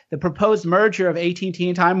the proposed merger of AT&T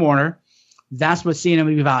and Time Warner, that's what CNN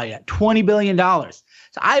would be valued at, $20 billion. So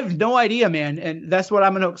I have no idea, man. And that's what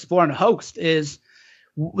I'm going to explore in Hoaxed is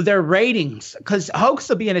their ratings, because Hoaxed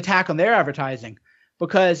will be an attack on their advertising.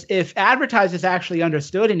 Because if advertisers actually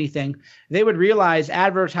understood anything, they would realize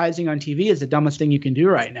advertising on TV is the dumbest thing you can do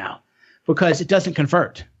right now because it doesn't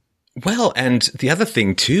convert. Well, and the other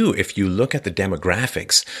thing too, if you look at the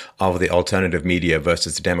demographics of the alternative media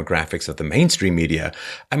versus the demographics of the mainstream media,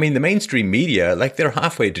 I mean, the mainstream media, like they're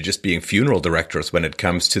halfway to just being funeral directors when it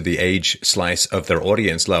comes to the age slice of their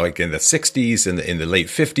audience, like in the 60s and in the late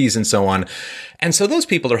 50s and so on. And so those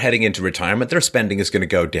people are heading into retirement. Their spending is going to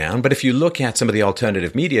go down. But if you look at some of the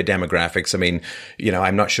alternative media demographics, I mean,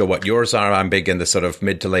 I'm not sure what yours are. I'm big in the sort of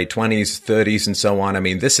mid to late 20s, 30s and so on. I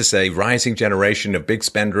mean, this is a rising generation of big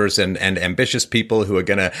spenders and ambitious people who are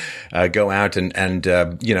going to go out and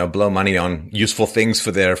blow money on useful things for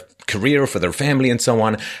their career, for their family and so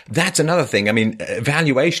on. That's another thing. I mean,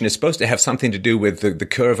 valuation is supposed to have something to do with the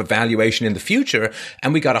curve of valuation in the future.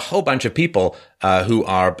 And we got a whole bunch of people who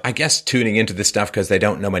are, I guess, tuning into this stuff because they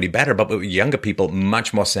don't know any better, but with younger people,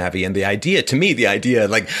 much more savvy. And the idea,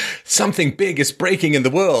 like something big is breaking in the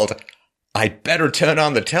world, I better turn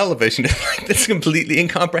on the television. That's completely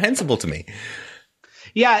incomprehensible to me.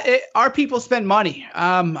 Yeah, our people spend money.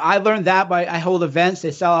 I learned that I hold events.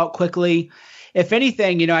 They sell out quickly. If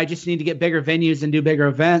anything, I just need to get bigger venues and do bigger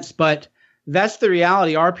events. But that's the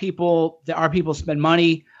reality. Our people spend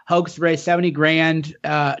money. Hoax raised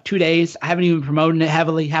 $70,000, 2 days. I haven't even promoted it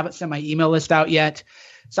heavily. Haven't sent my email list out yet.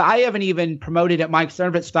 So I haven't even promoted it Mike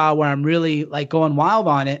Cernovich style where I'm really like going wild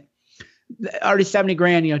on it. Already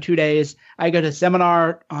 $70,000, 2 days. I go to a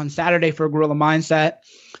seminar on Saturday for Guerrilla Mindset.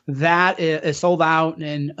 That is sold out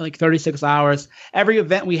in like 36 hours. Every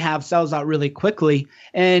event we have sells out really quickly.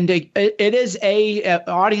 And it is a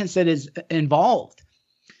audience that is involved.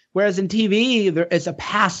 Whereas in TV, there is a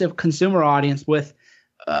passive consumer audience with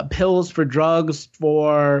pills for drugs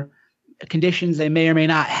for conditions they may or may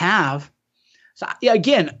not have. So yeah,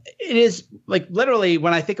 again, it is like literally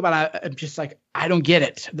when I think about it, I'm just like, I don't get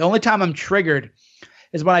it. The only time I'm triggered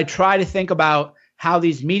is when I try to think about how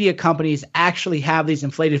these media companies actually have these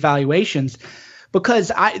inflated valuations,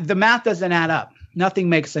 because the math doesn't add up. Nothing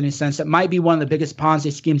makes any sense. It might be one of the biggest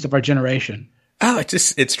Ponzi schemes of our generation. Oh,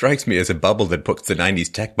 it strikes me as a bubble that puts the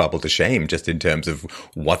 90s tech bubble to shame, just in terms of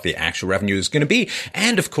what the actual revenue is going to be.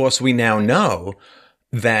 And of course, we now know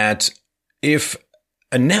that if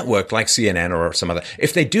a network like CNN or some other,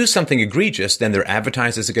 if they do something egregious, then their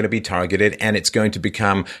advertisers are going to be targeted, and it's going to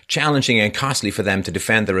become challenging and costly for them to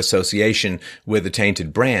defend their association with a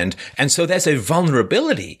tainted brand. And so there's a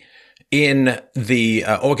vulnerability in the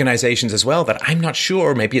organizations as well that I'm not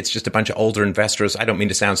sure. Maybe it's just a bunch of older investors. I don't mean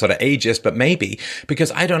to sound sort of ageist, but maybe,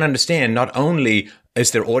 because I don't understand. Not only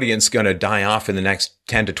is their audience going to die off in the next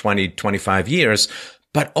 10 to 20, 25 years,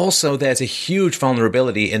 but also there's a huge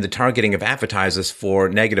vulnerability in the targeting of advertisers for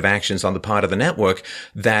negative actions on the part of the network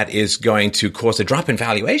that is going to cause a drop in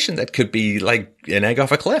valuation that could be like an egg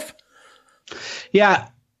off a cliff. Yeah,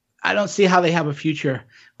 I don't see how they have a future.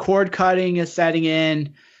 Cord cutting is setting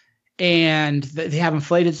in, and they have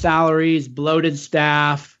inflated salaries, bloated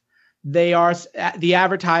staff. The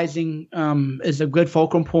advertising is a good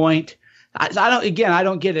fulcrum point. I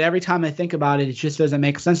don't get it. Every time I think about it, it just doesn't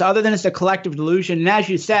make sense, other than it's a collective delusion. And as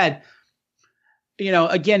you said,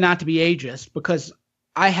 again, not to be ageist, because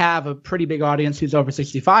I have a pretty big audience who's over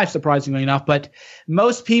 65, surprisingly enough, but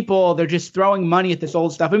most people, they're just throwing money at this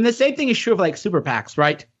old stuff. I mean, the same thing is true of like super PACs,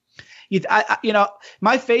 right?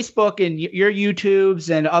 My Facebook and your YouTubes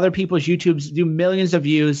and other people's YouTubes do millions of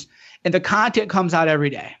views, and the content comes out every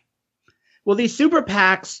day. Well, these super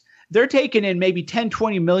PACs, they're taking in maybe 10,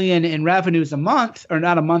 20 million in revenues a month, or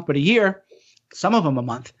not a month, but a year, some of them a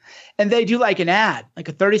month. And they do like an ad, like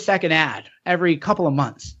a 30-second ad every couple of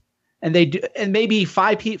months. And they do, and maybe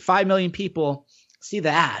 5 million people see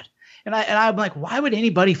the ad. And I'm like, why would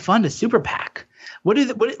anybody fund a super PAC?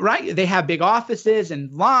 Right? They have big offices and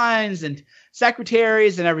lines and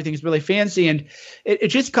secretaries, and everything's really fancy. And it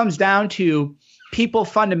just comes down to people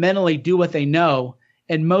fundamentally do what they know.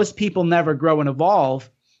 And most people never grow and evolve.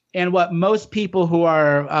 And what most people who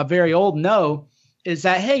are very old know is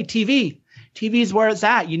that, hey, TV is where it's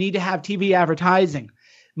at. You need to have TV advertising.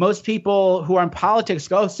 Most people who are in politics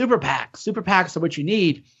go, super PACs. Super PACs are what you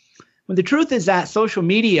need. When the truth is that social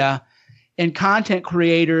media and content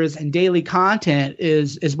creators and daily content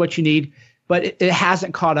is what you need, but it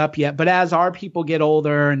hasn't caught up yet. But as our people get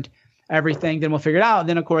older and everything, then we'll figure it out. And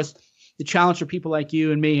then, of course, the challenge for people like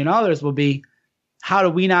you and me and others will be, how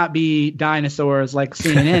do we not be dinosaurs like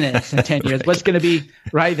CNN is in 10 years? What's going to be,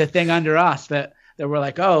 right, the thing under us that we're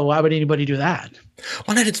like, oh, why would anybody do that?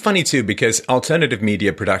 Well, and it's funny, too, because alternative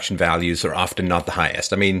media production values are often not the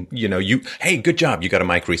highest. I mean, hey, good job. You got a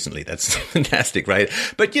mic recently. That's fantastic, right?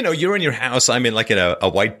 But, you're in your house. I'm in like a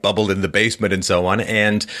white bubble in the basement and so on.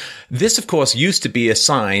 And this, of course, used to be a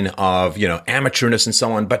sign of, amateurness and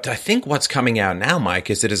so on. But I think what's coming out now,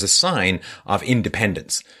 Mike, is it is a sign of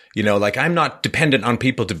independence. You know, like I'm not dependent on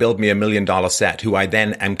people to build me $1 million set who I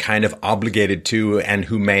then am kind of obligated to and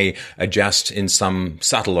who may adjust in some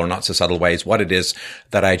subtle or not so subtle ways what it is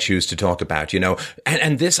that I choose to talk about, you know.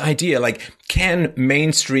 And this idea, like, can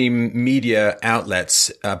mainstream media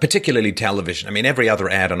outlets, particularly television, I mean, every other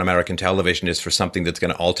ad on American television is for something that's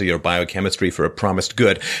going to alter your biochemistry for a promised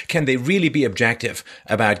good. Can they really be objective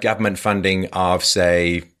about government funding of,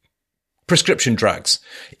 say, prescription drugs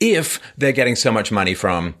if they're getting so much money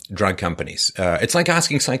from drug companies? It's like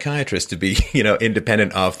asking psychiatrists to be, you know,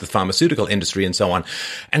 independent of the pharmaceutical industry and so on.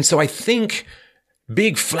 And so I think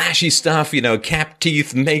big flashy stuff, you know, cap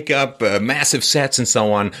teeth, makeup, massive sets and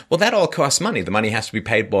so on, well, that all costs money. The money has to be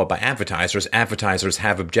paid for by advertisers. Advertisers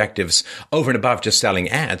have objectives over and above just selling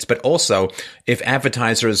ads. But also, if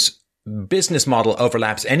advertisers' business model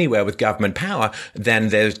overlaps anywhere with government power, then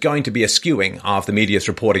there's going to be a skewing of the media's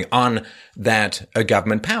reporting on that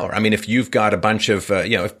government power. I mean, if you've got a bunch of,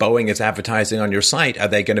 you know, if Boeing is advertising on your site, are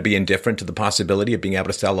they going to be indifferent to the possibility of being able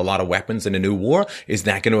to sell a lot of weapons in a new war? Is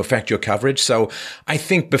that going to affect your coverage? So I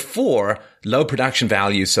think before, low production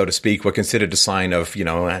values, so to speak, were considered a sign of, you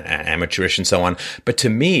know, amateurish and so on. But to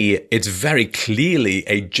me, it's very clearly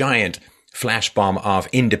a giant flash bomb of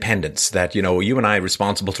independence that, you know, you and I are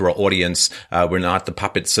responsible to our audience. We're not the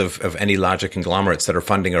puppets of any larger conglomerates that are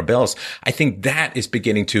funding our bills. I think that is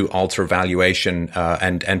beginning to alter valuation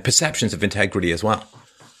and perceptions of integrity as well.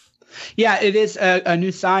 Yeah, it is a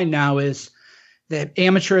new sign now is that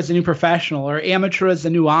amateur is the new professional or amateur is the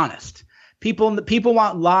new honest. People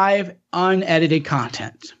want live, unedited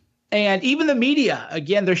content. And even the media,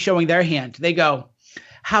 again, they're showing their hand. They go,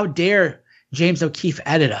 how dare James O'Keefe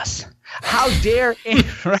edit us? How dare,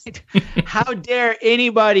 right? How dare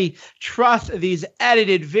anybody trust these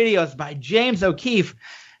edited videos by James O'Keefe?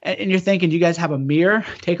 And you're thinking, do you guys have a mirror?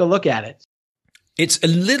 Take a look at it. It's a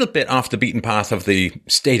little bit off the beaten path of the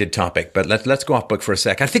stated topic, but let's go off book for a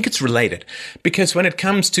sec. I think it's related because when it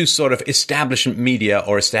comes to sort of establishment media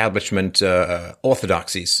or establishment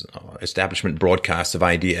orthodoxies, or establishment broadcasts of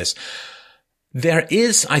ideas, there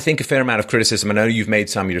is, I think, a fair amount of criticism. I know you've made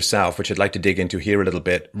some yourself, which I'd like to dig into here a little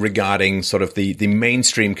bit regarding sort of the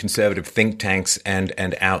mainstream conservative think tanks and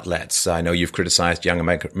outlets. I know you've criticized Young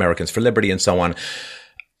Americans for Liberty and so on.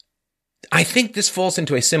 I think this falls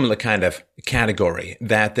into a similar kind of category,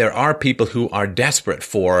 that there are people who are desperate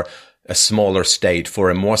for a smaller state, for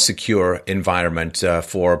a more secure environment,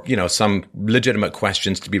 for, you know, some legitimate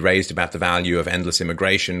questions to be raised about the value of endless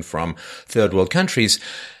immigration from third world countries.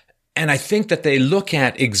 And I think that they look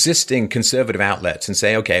at existing conservative outlets and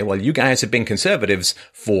say, okay, well, you guys have been conservatives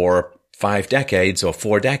for 5 decades or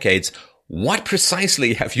 4 decades. What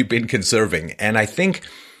precisely have you been conserving? And I think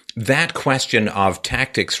that question of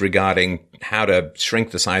tactics regarding how to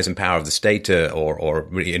shrink the size and power of the state or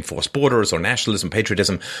reinforce borders or nationalism,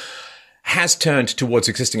 patriotism has turned towards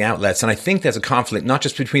existing outlets. And I think there's a conflict not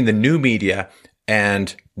just between the new media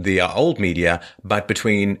and the old media, but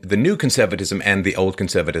between the new conservatism and the old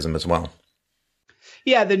conservatism as well.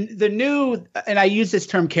 Yeah, the new, and I use this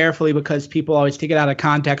term carefully because people always take it out of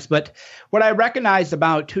context, but what I recognized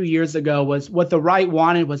about 2 years ago was what the right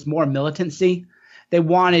wanted was more militancy. They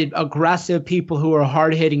wanted aggressive people who are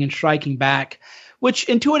hard-hitting and striking back, which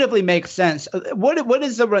intuitively makes sense. What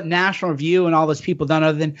is the National Review and all those people done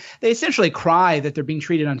other than they essentially cry that they're being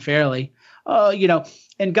treated unfairly? You know,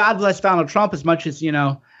 and God bless Donald Trump as much as, you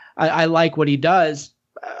know, I like what he does.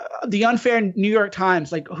 The unfair New York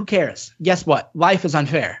Times, like, who cares? Guess what? Life is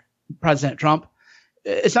unfair, President Trump.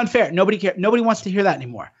 It's unfair. Nobody cares. Nobody wants to hear that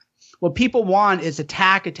anymore. What people want is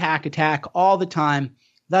attack all the time.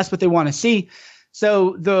 That's what they want to see.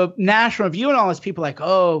 So the National Review and all those people like,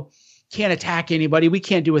 oh, can't attack anybody. We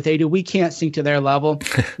can't do what they do. We can't sink to their level.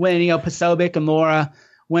 When, you know, Posobiec and Laura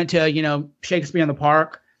went to, you know, Shakespeare in the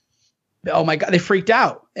Park, oh my God, they freaked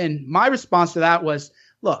out. And my response to that was,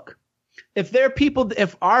 look,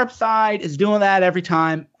 if our side is doing that every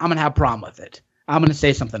time, I'm going to have a problem with it. I'm going to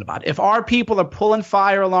say something about it. If our people are pulling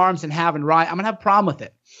fire alarms and having riot, I'm going to have a problem with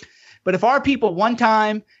it. But if our people one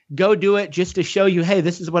time go do it just to show you, hey,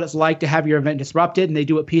 this is what it's like to have your event disrupted, and they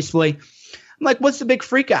do it peacefully, I'm like, what's the big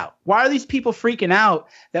freak out? Why are these people freaking out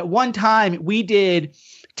that one time we did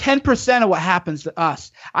 10% of what happens to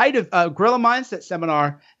us? I had a Guerrilla Mindset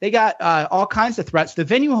seminar. They got all kinds of threats. The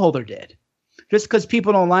venue holder did, just because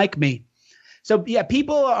people don't like me. So, yeah,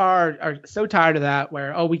 people are so tired of that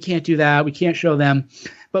where, oh, we can't do that. We can't show them.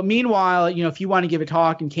 But meanwhile, you know, if you want to give a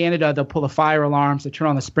talk in Canada, they'll pull the fire alarms, they turn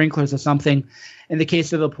on the sprinklers or something. In the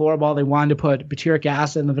case of the deplorable, they wanted to put butyric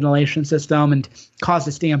acid in the ventilation system and cause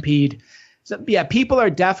a stampede. So, yeah, people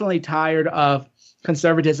are definitely tired of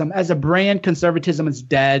conservatism. As a brand, conservatism is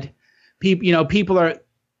dead. People are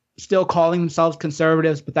still calling themselves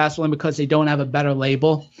conservatives, but that's only because they don't have a better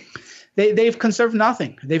label. They've conserved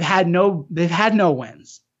nothing. They've had no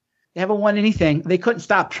wins. They haven't won anything. They couldn't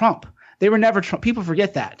stop Trump. They were never Trump. People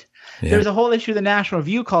forget that. Yeah. There's a whole issue of the National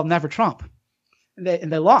Review called Never Trump. And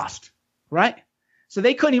they lost, right? So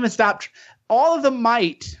they couldn't even stop all of the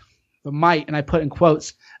might, and I put in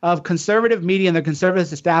quotes, of conservative media and the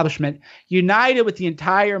conservative establishment united with the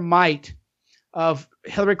entire might of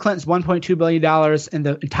Hillary Clinton's $1.2 billion and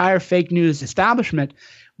the entire fake news establishment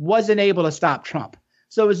wasn't able to stop Trump.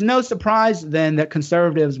 So it was no surprise then that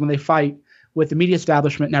conservatives, when they fight with the media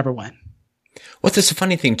establishment, never win. Well, there's a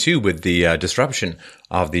funny thing, too, with the disruption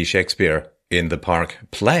of the Shakespeare in the Park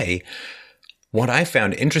play. What I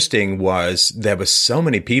found interesting was there were so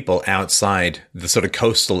many people outside the sort of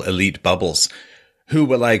coastal elite bubbles who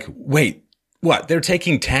were like, wait, what? They're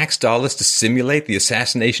taking tax dollars to simulate the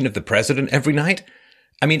assassination of the president every night?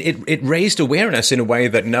 I mean, it raised awareness in a way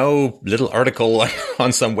that no little article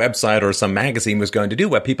on some website or some magazine was going to do,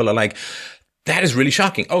 where people are like, that is really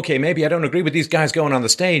shocking. Okay, maybe I don't agree with these guys going on the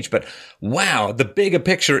stage, but wow, the bigger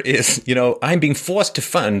picture is, I'm being forced to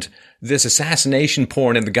fund this assassination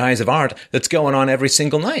porn in the guise of art that's going on every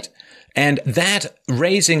single night. And that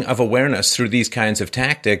raising of awareness through these kinds of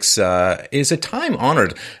tactics is a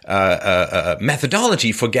time-honored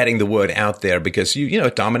methodology for getting the word out there, because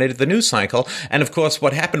it dominated the news cycle. And of course,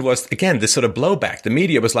 what happened was, again, this sort of blowback. The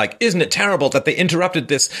media was like, "Isn't it terrible that they interrupted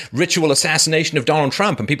this ritual assassination of Donald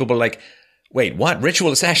Trump?" And people were like, "Wait, what?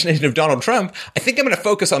 Ritual assassination of Donald Trump? I think I'm going to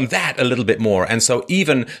focus on that a little bit more." And so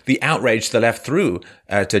even the outrage the left threw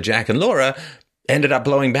to Jack and Laura ended up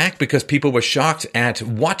blowing back because people were shocked at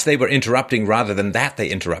what they were interrupting rather than that they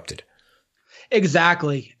interrupted.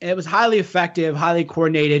 Exactly. It was highly effective, highly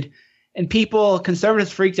coordinated, and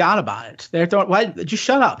conservatives freaked out about it. They're throwing, why, just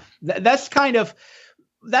shut up. That's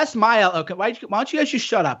my outlook. Why don't you guys just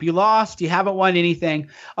shut up? You lost. You haven't won anything.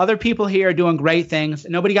 Other people here are doing great things.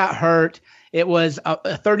 Nobody got hurt. It was a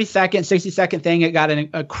 30-second, 60-second thing. It got an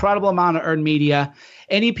incredible amount of earned media.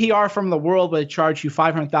 Any PR from the world would charge you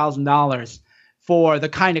 $500,000 for the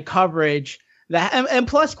kind of coverage that, and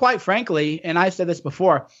plus, quite frankly, and I've said this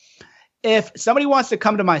before, if somebody wants to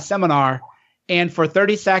come to my seminar and for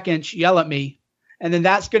 30 seconds yell at me, and then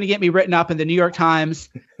that's going to get me written up in the New York Times,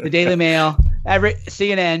 the Daily Mail,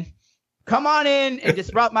 CNN, come on in and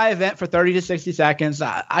disrupt my event for 30 to 60 seconds.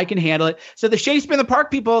 I can handle it. So the Shakespeare in the Park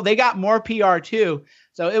people, they got more PR too.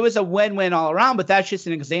 So it was a win-win all around, but that's just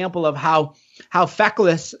an example of how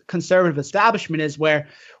feckless conservative establishment is, where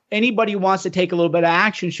anybody who wants to take a little bit of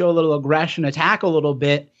action, show a little aggression, attack a little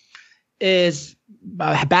bit, is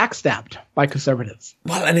backstabbed by conservatives.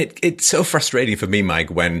 Well, and it's so frustrating for me,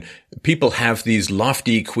 Mike, when people have these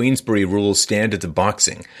lofty Queensberry rules standards of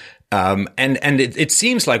boxing. And it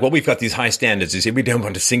seems like, well, we've got these high standards. You see, we don't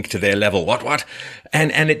want to sink to their level. What?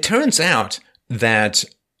 And it turns out that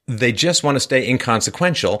they just want to stay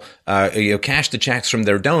inconsequential, cash the checks from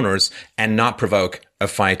their donors and not provoke a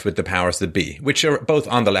fight with the powers that be, which are both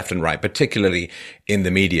on the left and right, particularly in the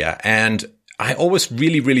media. And I always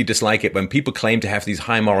really, really dislike it when people claim to have these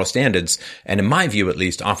high moral standards. And in my view, at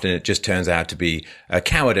least, often it just turns out to be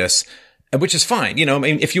cowardice, which is fine.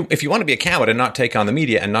 If you want to be a coward and not take on the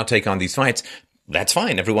media and not take on these fights, that's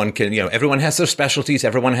fine. Everyone can, everyone has their specialties.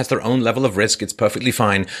 Everyone has their own level of risk. It's perfectly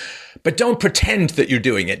fine. But don't pretend that you're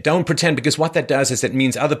doing it. Don't pretend, because what that does is it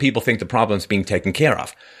means other people think the problem's being taken care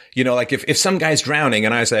of. Like if some guy's drowning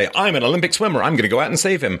and I say, I'm an Olympic swimmer, I'm going to go out and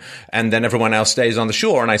save him. And then everyone else stays on the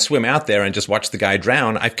shore and I swim out there and just watch the guy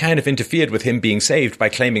drown. I've kind of interfered with him being saved by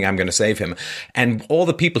claiming I'm going to save him. And all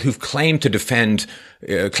the people who've claimed to defend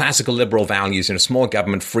classical liberal values, small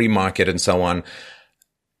government, free market and so on,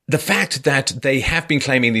 the fact that they have been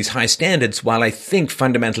claiming these high standards, while I think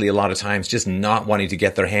fundamentally a lot of times just not wanting to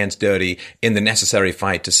get their hands dirty in the necessary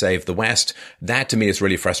fight to save the West, that to me is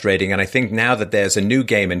really frustrating. And I think now that there's a new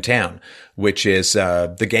game in town, which is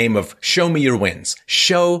the game of show me your wins.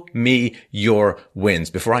 Show me your wins.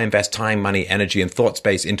 Before I invest time, money, energy, and thought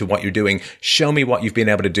space into what you're doing, show me what you've been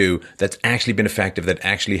able to do that's actually been effective, that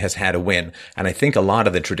actually has had a win. And I think a lot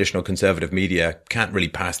of the traditional conservative media can't really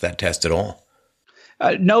pass that test at all.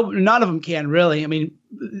 No, none of them can really. I mean,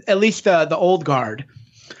 at least the old guard,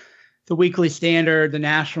 the Weekly Standard, the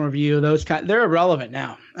National Review, those they're irrelevant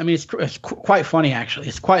now. I mean, it's quite funny actually.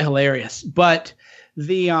 It's quite hilarious. But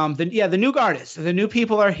the new guard is, the new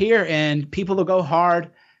people are here, and people will go hard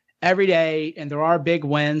every day, and there are big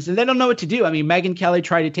wins, and they don't know what to do. I mean, Megyn Kelly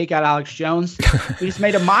tried to take out Alex Jones. We just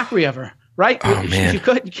made a mockery of her. Right? Oh, man. You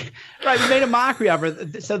could, right. We made a mockery of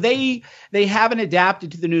her. So they haven't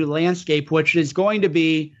adapted to the new landscape, which is going to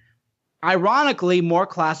be ironically more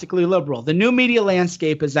classically liberal. The new media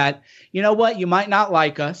landscape is that, you know what, you might not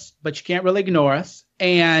like us, but you can't really ignore us,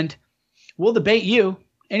 and we'll debate you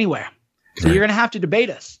anywhere. So you're going to have to debate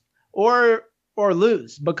us or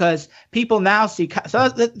lose, because people now see. So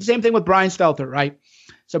the same thing with Brian Stelter, right?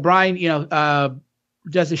 So Brian,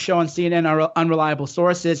 does a show on CNN, Unreliable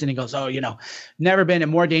Sources, and he goes, never been a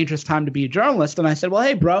more dangerous time to be a journalist. And I said, well,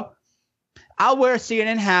 hey, bro, I'll wear a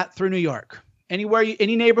CNN hat through New York. Anywhere,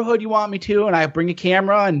 any neighborhood you want me to, and I bring a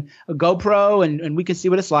camera and a GoPro, and we can see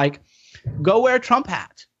what it's like. Go wear a Trump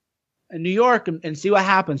hat in New York and see what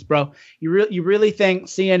happens, bro. You really think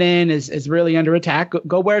CNN is really under attack?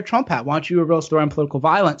 Go wear a Trump hat. Why don't you do a real story on political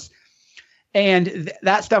violence? And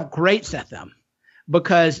that stuff grates at them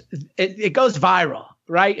because it goes viral,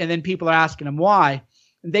 right? And then people are asking them why.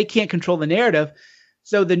 They can't control the narrative.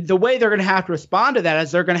 So the way they're going to have to respond to that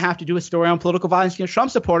is they're going to have to do a story on political violence against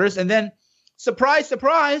Trump supporters, and then surprise,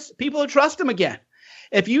 surprise, people will trust them again.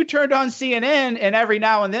 If you turned on CNN and every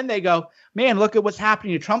now and then they go, man, look at what's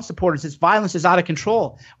happening to Trump supporters. This violence is out of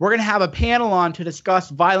control. We're going to have a panel on to discuss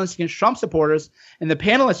violence against Trump supporters. And the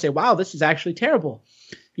panelists say, wow, this is actually terrible.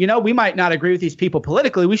 We might not agree with these people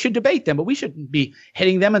politically. We should debate them, but we shouldn't be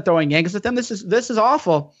hitting them and throwing yanks at them. This is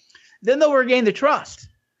awful. Then they'll regain the trust.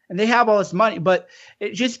 And they have all this money. But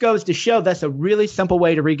it just goes to show that's a really simple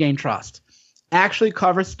way to regain trust. Actually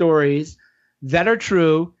cover stories that are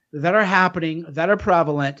true, that are happening, that are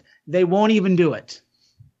prevalent. They won't even do it.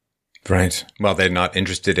 Right. Well, they're not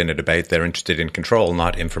interested in a debate. They're interested in control,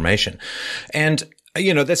 not information. And,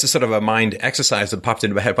 this is sort of a mind exercise that popped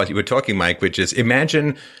into my head while you were talking, Mike, which is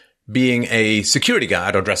imagine being a security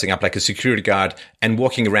guard or dressing up like a security guard and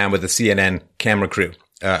walking around with a CNN camera crew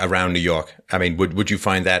around New York. I mean, would you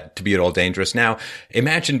find that to be at all dangerous? Now,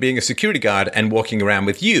 imagine being a security guard and walking around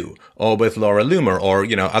with you or with Laura Loomer or,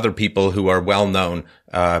 other people who are well-known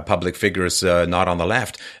public figures not on the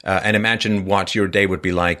left. And imagine what your day would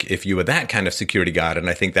be like if you were that kind of security guard. And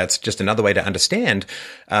I think that's just another way to understand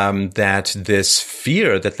that this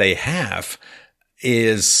fear that they have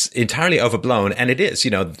is entirely overblown. And it is,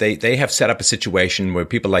 they have set up a situation where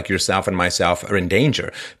people like yourself and myself are in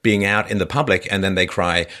danger being out in the public. And then they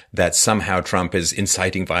cry that somehow Trump is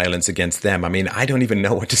inciting violence against them. I mean, I don't even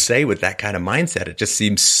know what to say with that kind of mindset. It just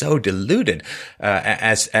seems so deluded,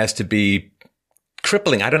 as to be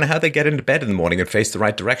crippling. I don't know how they get into bed in the morning and face the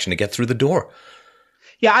right direction to get through the door.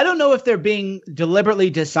 Yeah. I don't know if they're being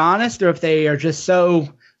deliberately dishonest or if they are just so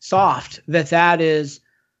soft that is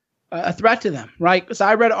a threat to them, right? So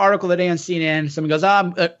I read an article today on CNN. Someone goes,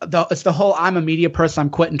 it's the whole I'm a media person, I'm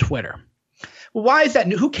quitting Twitter. Well, why is that?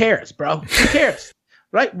 Who cares, bro? Who cares,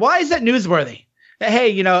 right? Why is that newsworthy?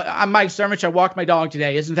 Hey, I'm Mike Cernovich. I walked my dog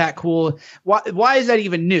today. Isn't that cool? Why is that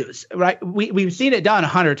even news, right? We've seen it done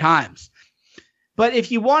 100 times. But if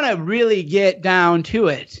you want to really get down to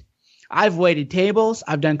it, I've waited tables.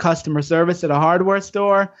 I've done customer service at a hardware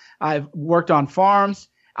store. I've worked on farms.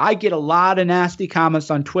 I get a lot of nasty comments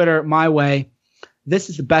on Twitter my way. This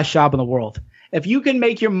is the best job in the world. If you can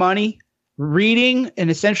make your money reading and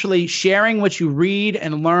essentially sharing what you read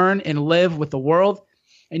and learn and live with the world,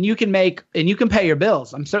 and you can pay your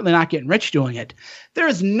bills. I'm certainly not getting rich doing it. There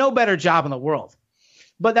is no better job in the world.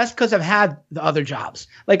 But that's because I've had the other jobs.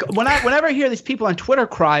 Like whenever I hear these people on Twitter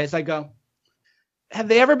cry, I go, have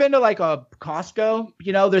they ever been to like a Costco?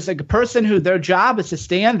 There's like a person who their job is to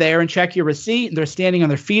stand there and check your receipt, and they're standing on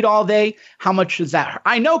their feet all day. How much does that hurt?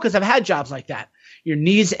 I know because I've had jobs like that. Your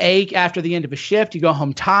knees ache after the end of a shift. You go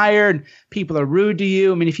home tired. People are rude to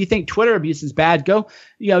you. I mean, if you think Twitter abuse is bad, go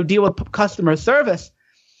deal with customer service.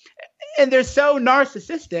 And they're so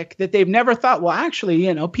narcissistic that they've never thought, well, actually,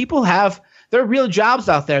 there are real jobs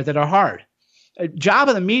out there that are hard. A job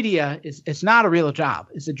in the media it's not a real job.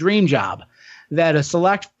 It's a dream job that a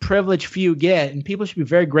select privileged few get, and people should be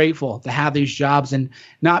very grateful to have these jobs and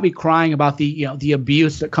not be crying about the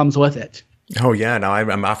abuse that comes with it. Oh yeah, no,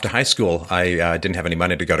 I'm after high school. I didn't have any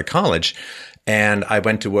money to go to college, and I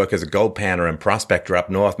went to work as a gold panner and prospector up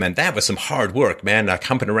north. Man, that was some hard work, man.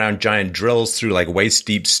 Humping around giant drills through like waist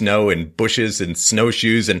deep snow and bushes and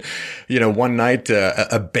snowshoes. And one night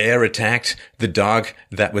a bear attacked the dog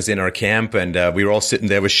that was in our camp, and we were all sitting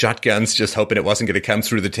there with shotguns, just hoping it wasn't going to come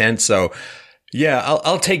through the tent. So. Yeah,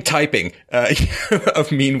 I'll take typing of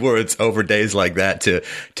mean words over days like that to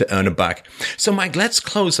earn a buck. So, Mike, let's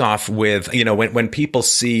close off with, when people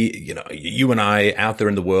see, you and I out there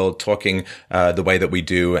in the world talking the way that we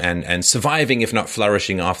do and surviving, if not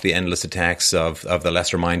flourishing, off the endless attacks of the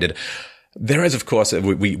lesser minded. There is, of course,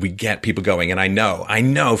 we get people going, and I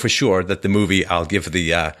know for sure that the movie, I'll give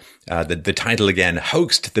the title again,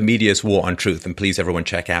 Hoaxed, the Media's War on Truth. And please, everyone,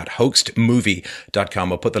 check out hoaxedmovie.com.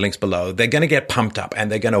 We'll put the links below. They're going to get pumped up, and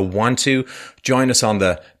they're going to want to join us on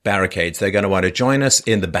the barricades. They're going to want to join us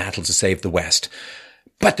in the battle to save the West.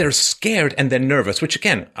 But they're scared and they're nervous, which,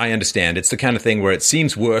 again, I understand. It's the kind of thing where it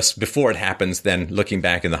seems worse before it happens than looking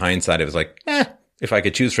back in the hindsight. It was like, if I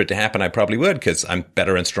could choose for it to happen, I probably would, because I'm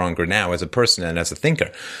better and stronger now as a person and as a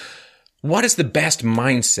thinker. What is the best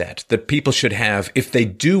mindset that people should have if they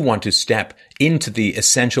do want to step into the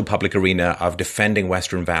essential public arena of defending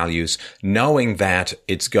Western values, knowing that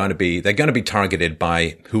they're going to be targeted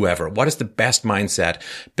by whoever? What is the best mindset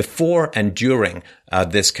before and during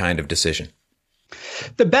this kind of decision?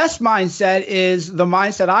 The best mindset is the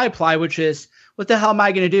mindset I apply, which is, what the hell am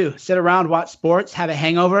I going to do? Sit around, watch sports, have a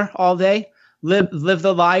hangover all day? Live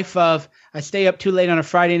the life of, I stay up too late on a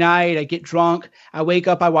Friday night, I get drunk, I wake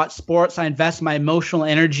up, I watch sports, I invest my emotional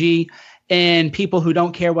energy in people who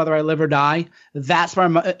don't care whether I live or die. That's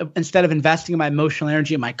where instead of investing my emotional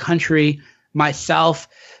energy in my country, myself.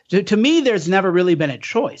 To me, there's never really been a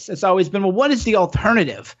choice. It's always been, well, what is the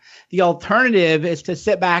alternative? The alternative is to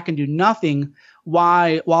sit back and do nothing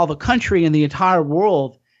while the country and the entire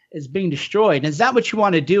world is being destroyed. And is that what you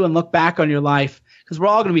want to do and look back on your life? Because we're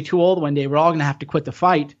all going to be too old one day. We're all going to have to quit the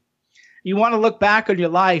fight. You want to look back on your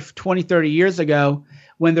life 20, 30 years ago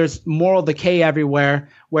when there's moral decay everywhere,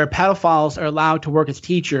 where pedophiles are allowed to work as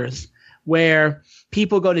teachers, where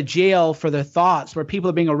people go to jail for their thoughts, where people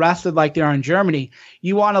are being arrested like they are in Germany.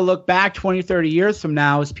 You want to look back 20, 30 years from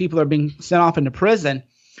now as people are being sent off into prison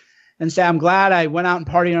and say, I'm glad I went out and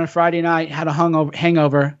partied on a Friday night, had a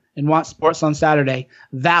hangover, and watched sports on Saturday.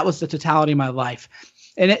 That was the totality of my life.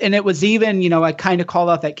 And it was even, I kind of called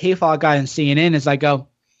out that K-File guy on CNN as I go,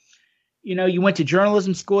 you went to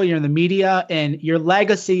journalism school, you're in the media, and your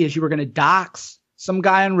legacy is you were going to dox some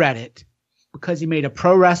guy on Reddit because he made a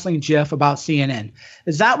pro wrestling GIF about CNN.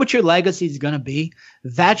 Is that what your legacy is going to be?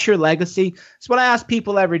 That's your legacy? It's what I ask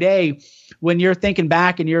people every day when you're thinking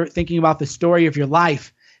back and you're thinking about the story of your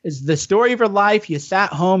life. Is the story of your life you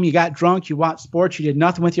sat home, you got drunk, you watched sports, you did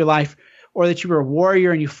nothing with your life, or that you were a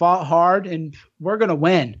warrior and you fought hard and we're going to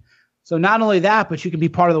win? So not only that, but you can be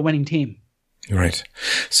part of the winning team. Right.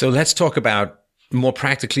 So let's talk about more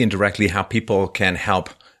practically and directly how people can help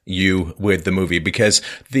you with the movie, because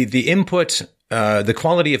the input, the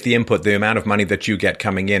quality of the input, the amount of money that you get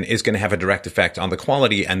coming in is going to have a direct effect on the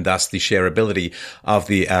quality and thus the shareability of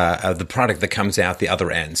the product that comes out the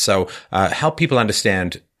other end. So help people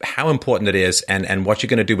understand how important it is and what you're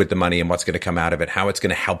going to do with the money and what's going to come out of it, how it's going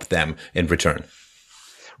to help them in return.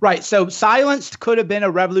 Right. So Silenced could have been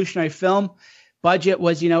a revolutionary film. Budget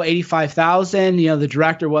was, $85,000. The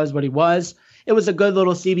director was what he was. It was a good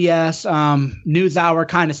little CBS NewsHour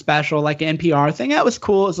kind of special, like an NPR thing. That was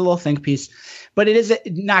cool. It was a little think piece, but it is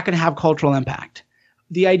not going to have cultural impact.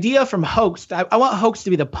 The idea from Hoaxed, I want Hoaxed to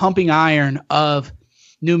be the pumping iron of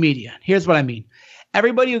new media. Here's what I mean.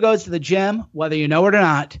 Everybody who goes to the gym, whether you know it or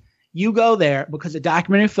not, you go there because a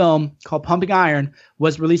documentary film called Pumping Iron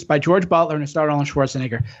was released by George Butler and it starred Arnold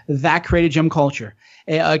Schwarzenegger. That created gym culture.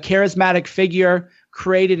 A charismatic figure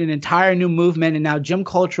created an entire new movement, and now gym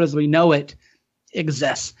culture as we know it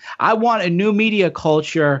exists. I want a new media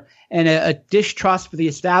culture and a distrust for the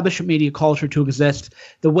establishment media culture to exist.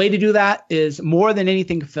 The way to do that is more than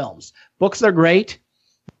anything films. Books are great.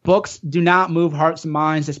 Books do not move hearts and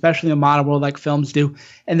minds, especially in the modern world, like films do.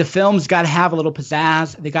 And the films got to have a little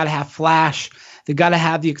pizzazz. They got to have flash. They got to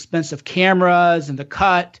have the expensive cameras and the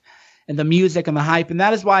cut and the music and the hype. And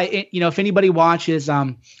that is why, if anybody watches,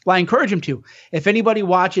 I encourage them to. If anybody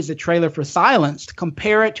watches a trailer for Silenced,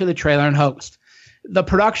 compare it to the trailer in Hoaxed. The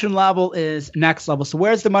production level is next level. So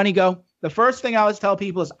where's the money go? The first thing I always tell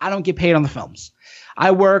people is I don't get paid on the films.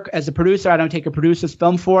 I work as a producer. I don't take a producer's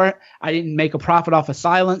film for it. I didn't make a profit off of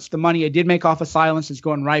Silence. The money I did make off of Silence is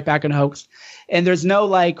going right back in Hoax. And there's no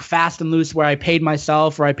fast and loose where I paid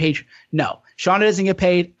myself or I paid. No, Shauna doesn't get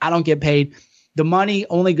paid. I don't get paid. The money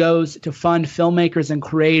only goes to fund filmmakers and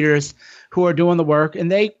creators who are doing the work.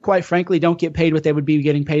 And they, quite frankly, don't get paid what they would be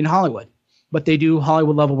getting paid in Hollywood, but they do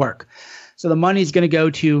Hollywood level work. So the money is going to go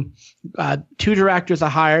to 2 directors I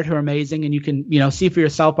hired who are amazing. And you can, see for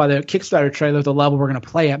yourself by the Kickstarter trailer, the level we're going to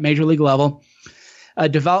play at, major league level.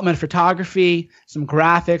 Development photography, some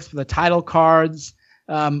graphics for the title cards,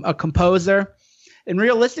 a composer. And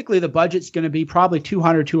realistically, the budget's going to be probably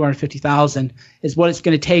 $250,000 is what it's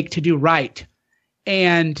going to take to do right.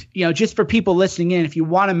 And, just for people listening in, if you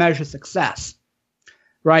want to measure success,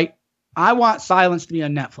 right? I want Silence to be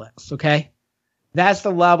on Netflix, okay? That's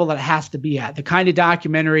the level that it has to be at, the kind of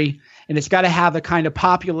documentary. and it's got to have the kind of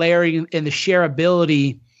popularity and the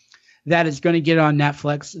shareability that is going to get on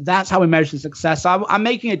Netflix. That's how we measure success. So I'm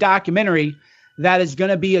making a documentary that is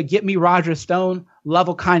going to be a get me Roger Stone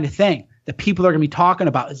level kind of thing that people are going to be talking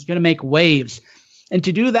about. It's going to make waves. And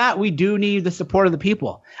to do that, we do need the support of the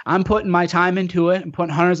people. I'm putting my time into it. I'm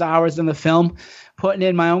putting hundreds of hours in the film, putting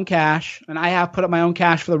in my own cash. And I have put up my own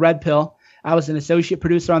cash for the Red Pill. I was an associate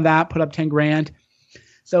producer on that, put up 10 grand.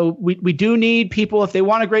 So we do need people. If they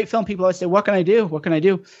want a great film, people always say, what can I do? What can I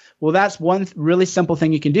do? Well, that's one really simple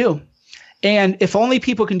thing you can do. And if only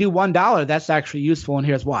people can do $1, that's actually useful. And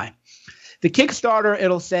here's why. The Kickstarter,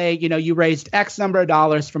 it'll say, you raised X number of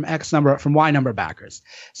dollars from Y number of backers.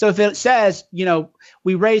 So if it says,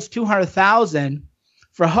 we raised 200,000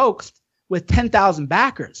 for Hoax with 10,000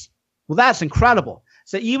 backers, well, that's incredible.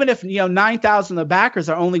 So even if, 9,000 of the backers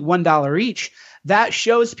are only $1 each, that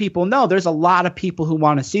shows people, no, there's a lot of people who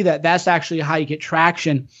want to see that. That's actually how you get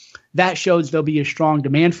traction. That shows there'll be a strong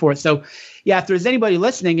demand for it. So, yeah, if there's anybody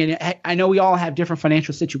listening, and I know we all have different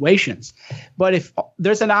financial situations, but if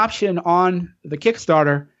there's an option on the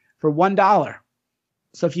Kickstarter for $1,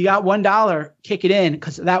 so if you got $1, kick it in,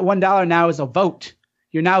 because that $1 now is a vote.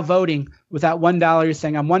 You're now voting with that $1. You're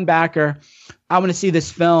saying, I'm one backer. I want to see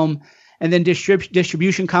this film. And then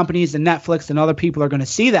distribution companies and Netflix and other people are going to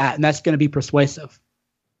see that, and that's going to be persuasive.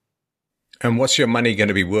 And what's your money going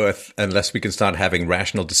to be worth unless we can start having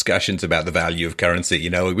rational discussions about the value of currency?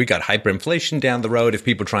 We got hyperinflation down the road if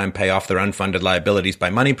people try and pay off their unfunded liabilities by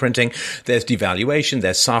money printing. There's devaluation.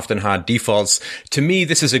 There's soft and hard defaults. To me,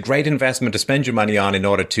 this is a great investment to spend your money on in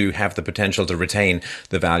order to have the potential to retain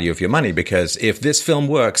the value of your money. Because if this film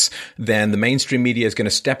works, then the mainstream media is going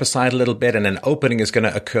to step aside a little bit, and an opening is going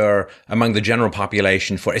to occur among the general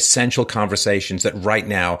population for essential conversations that right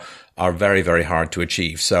now are very, very hard to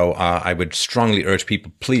achieve. So I would strongly urge people,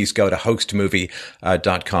 please go to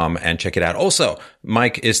hoaxedmovie.com and check it out. Also,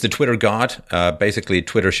 Mike is the Twitter god. Basically,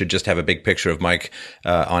 Twitter should just have a big picture of Mike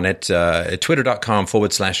on it.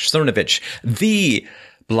 Twitter.com/Cernovich. The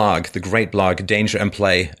blog, the great blog,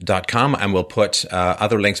 dangerandplay.com, and we'll put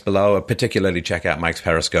other links below. Particularly check out Mike's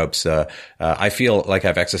Periscopes. I feel like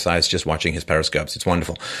I've exercised just watching his Periscopes. It's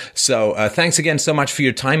wonderful. So thanks again so much for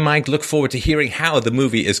your time, Mike. Look forward to hearing how the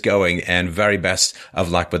movie is going, and very best of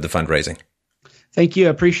luck with the fundraising. Thank you. I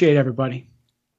appreciate it, everybody.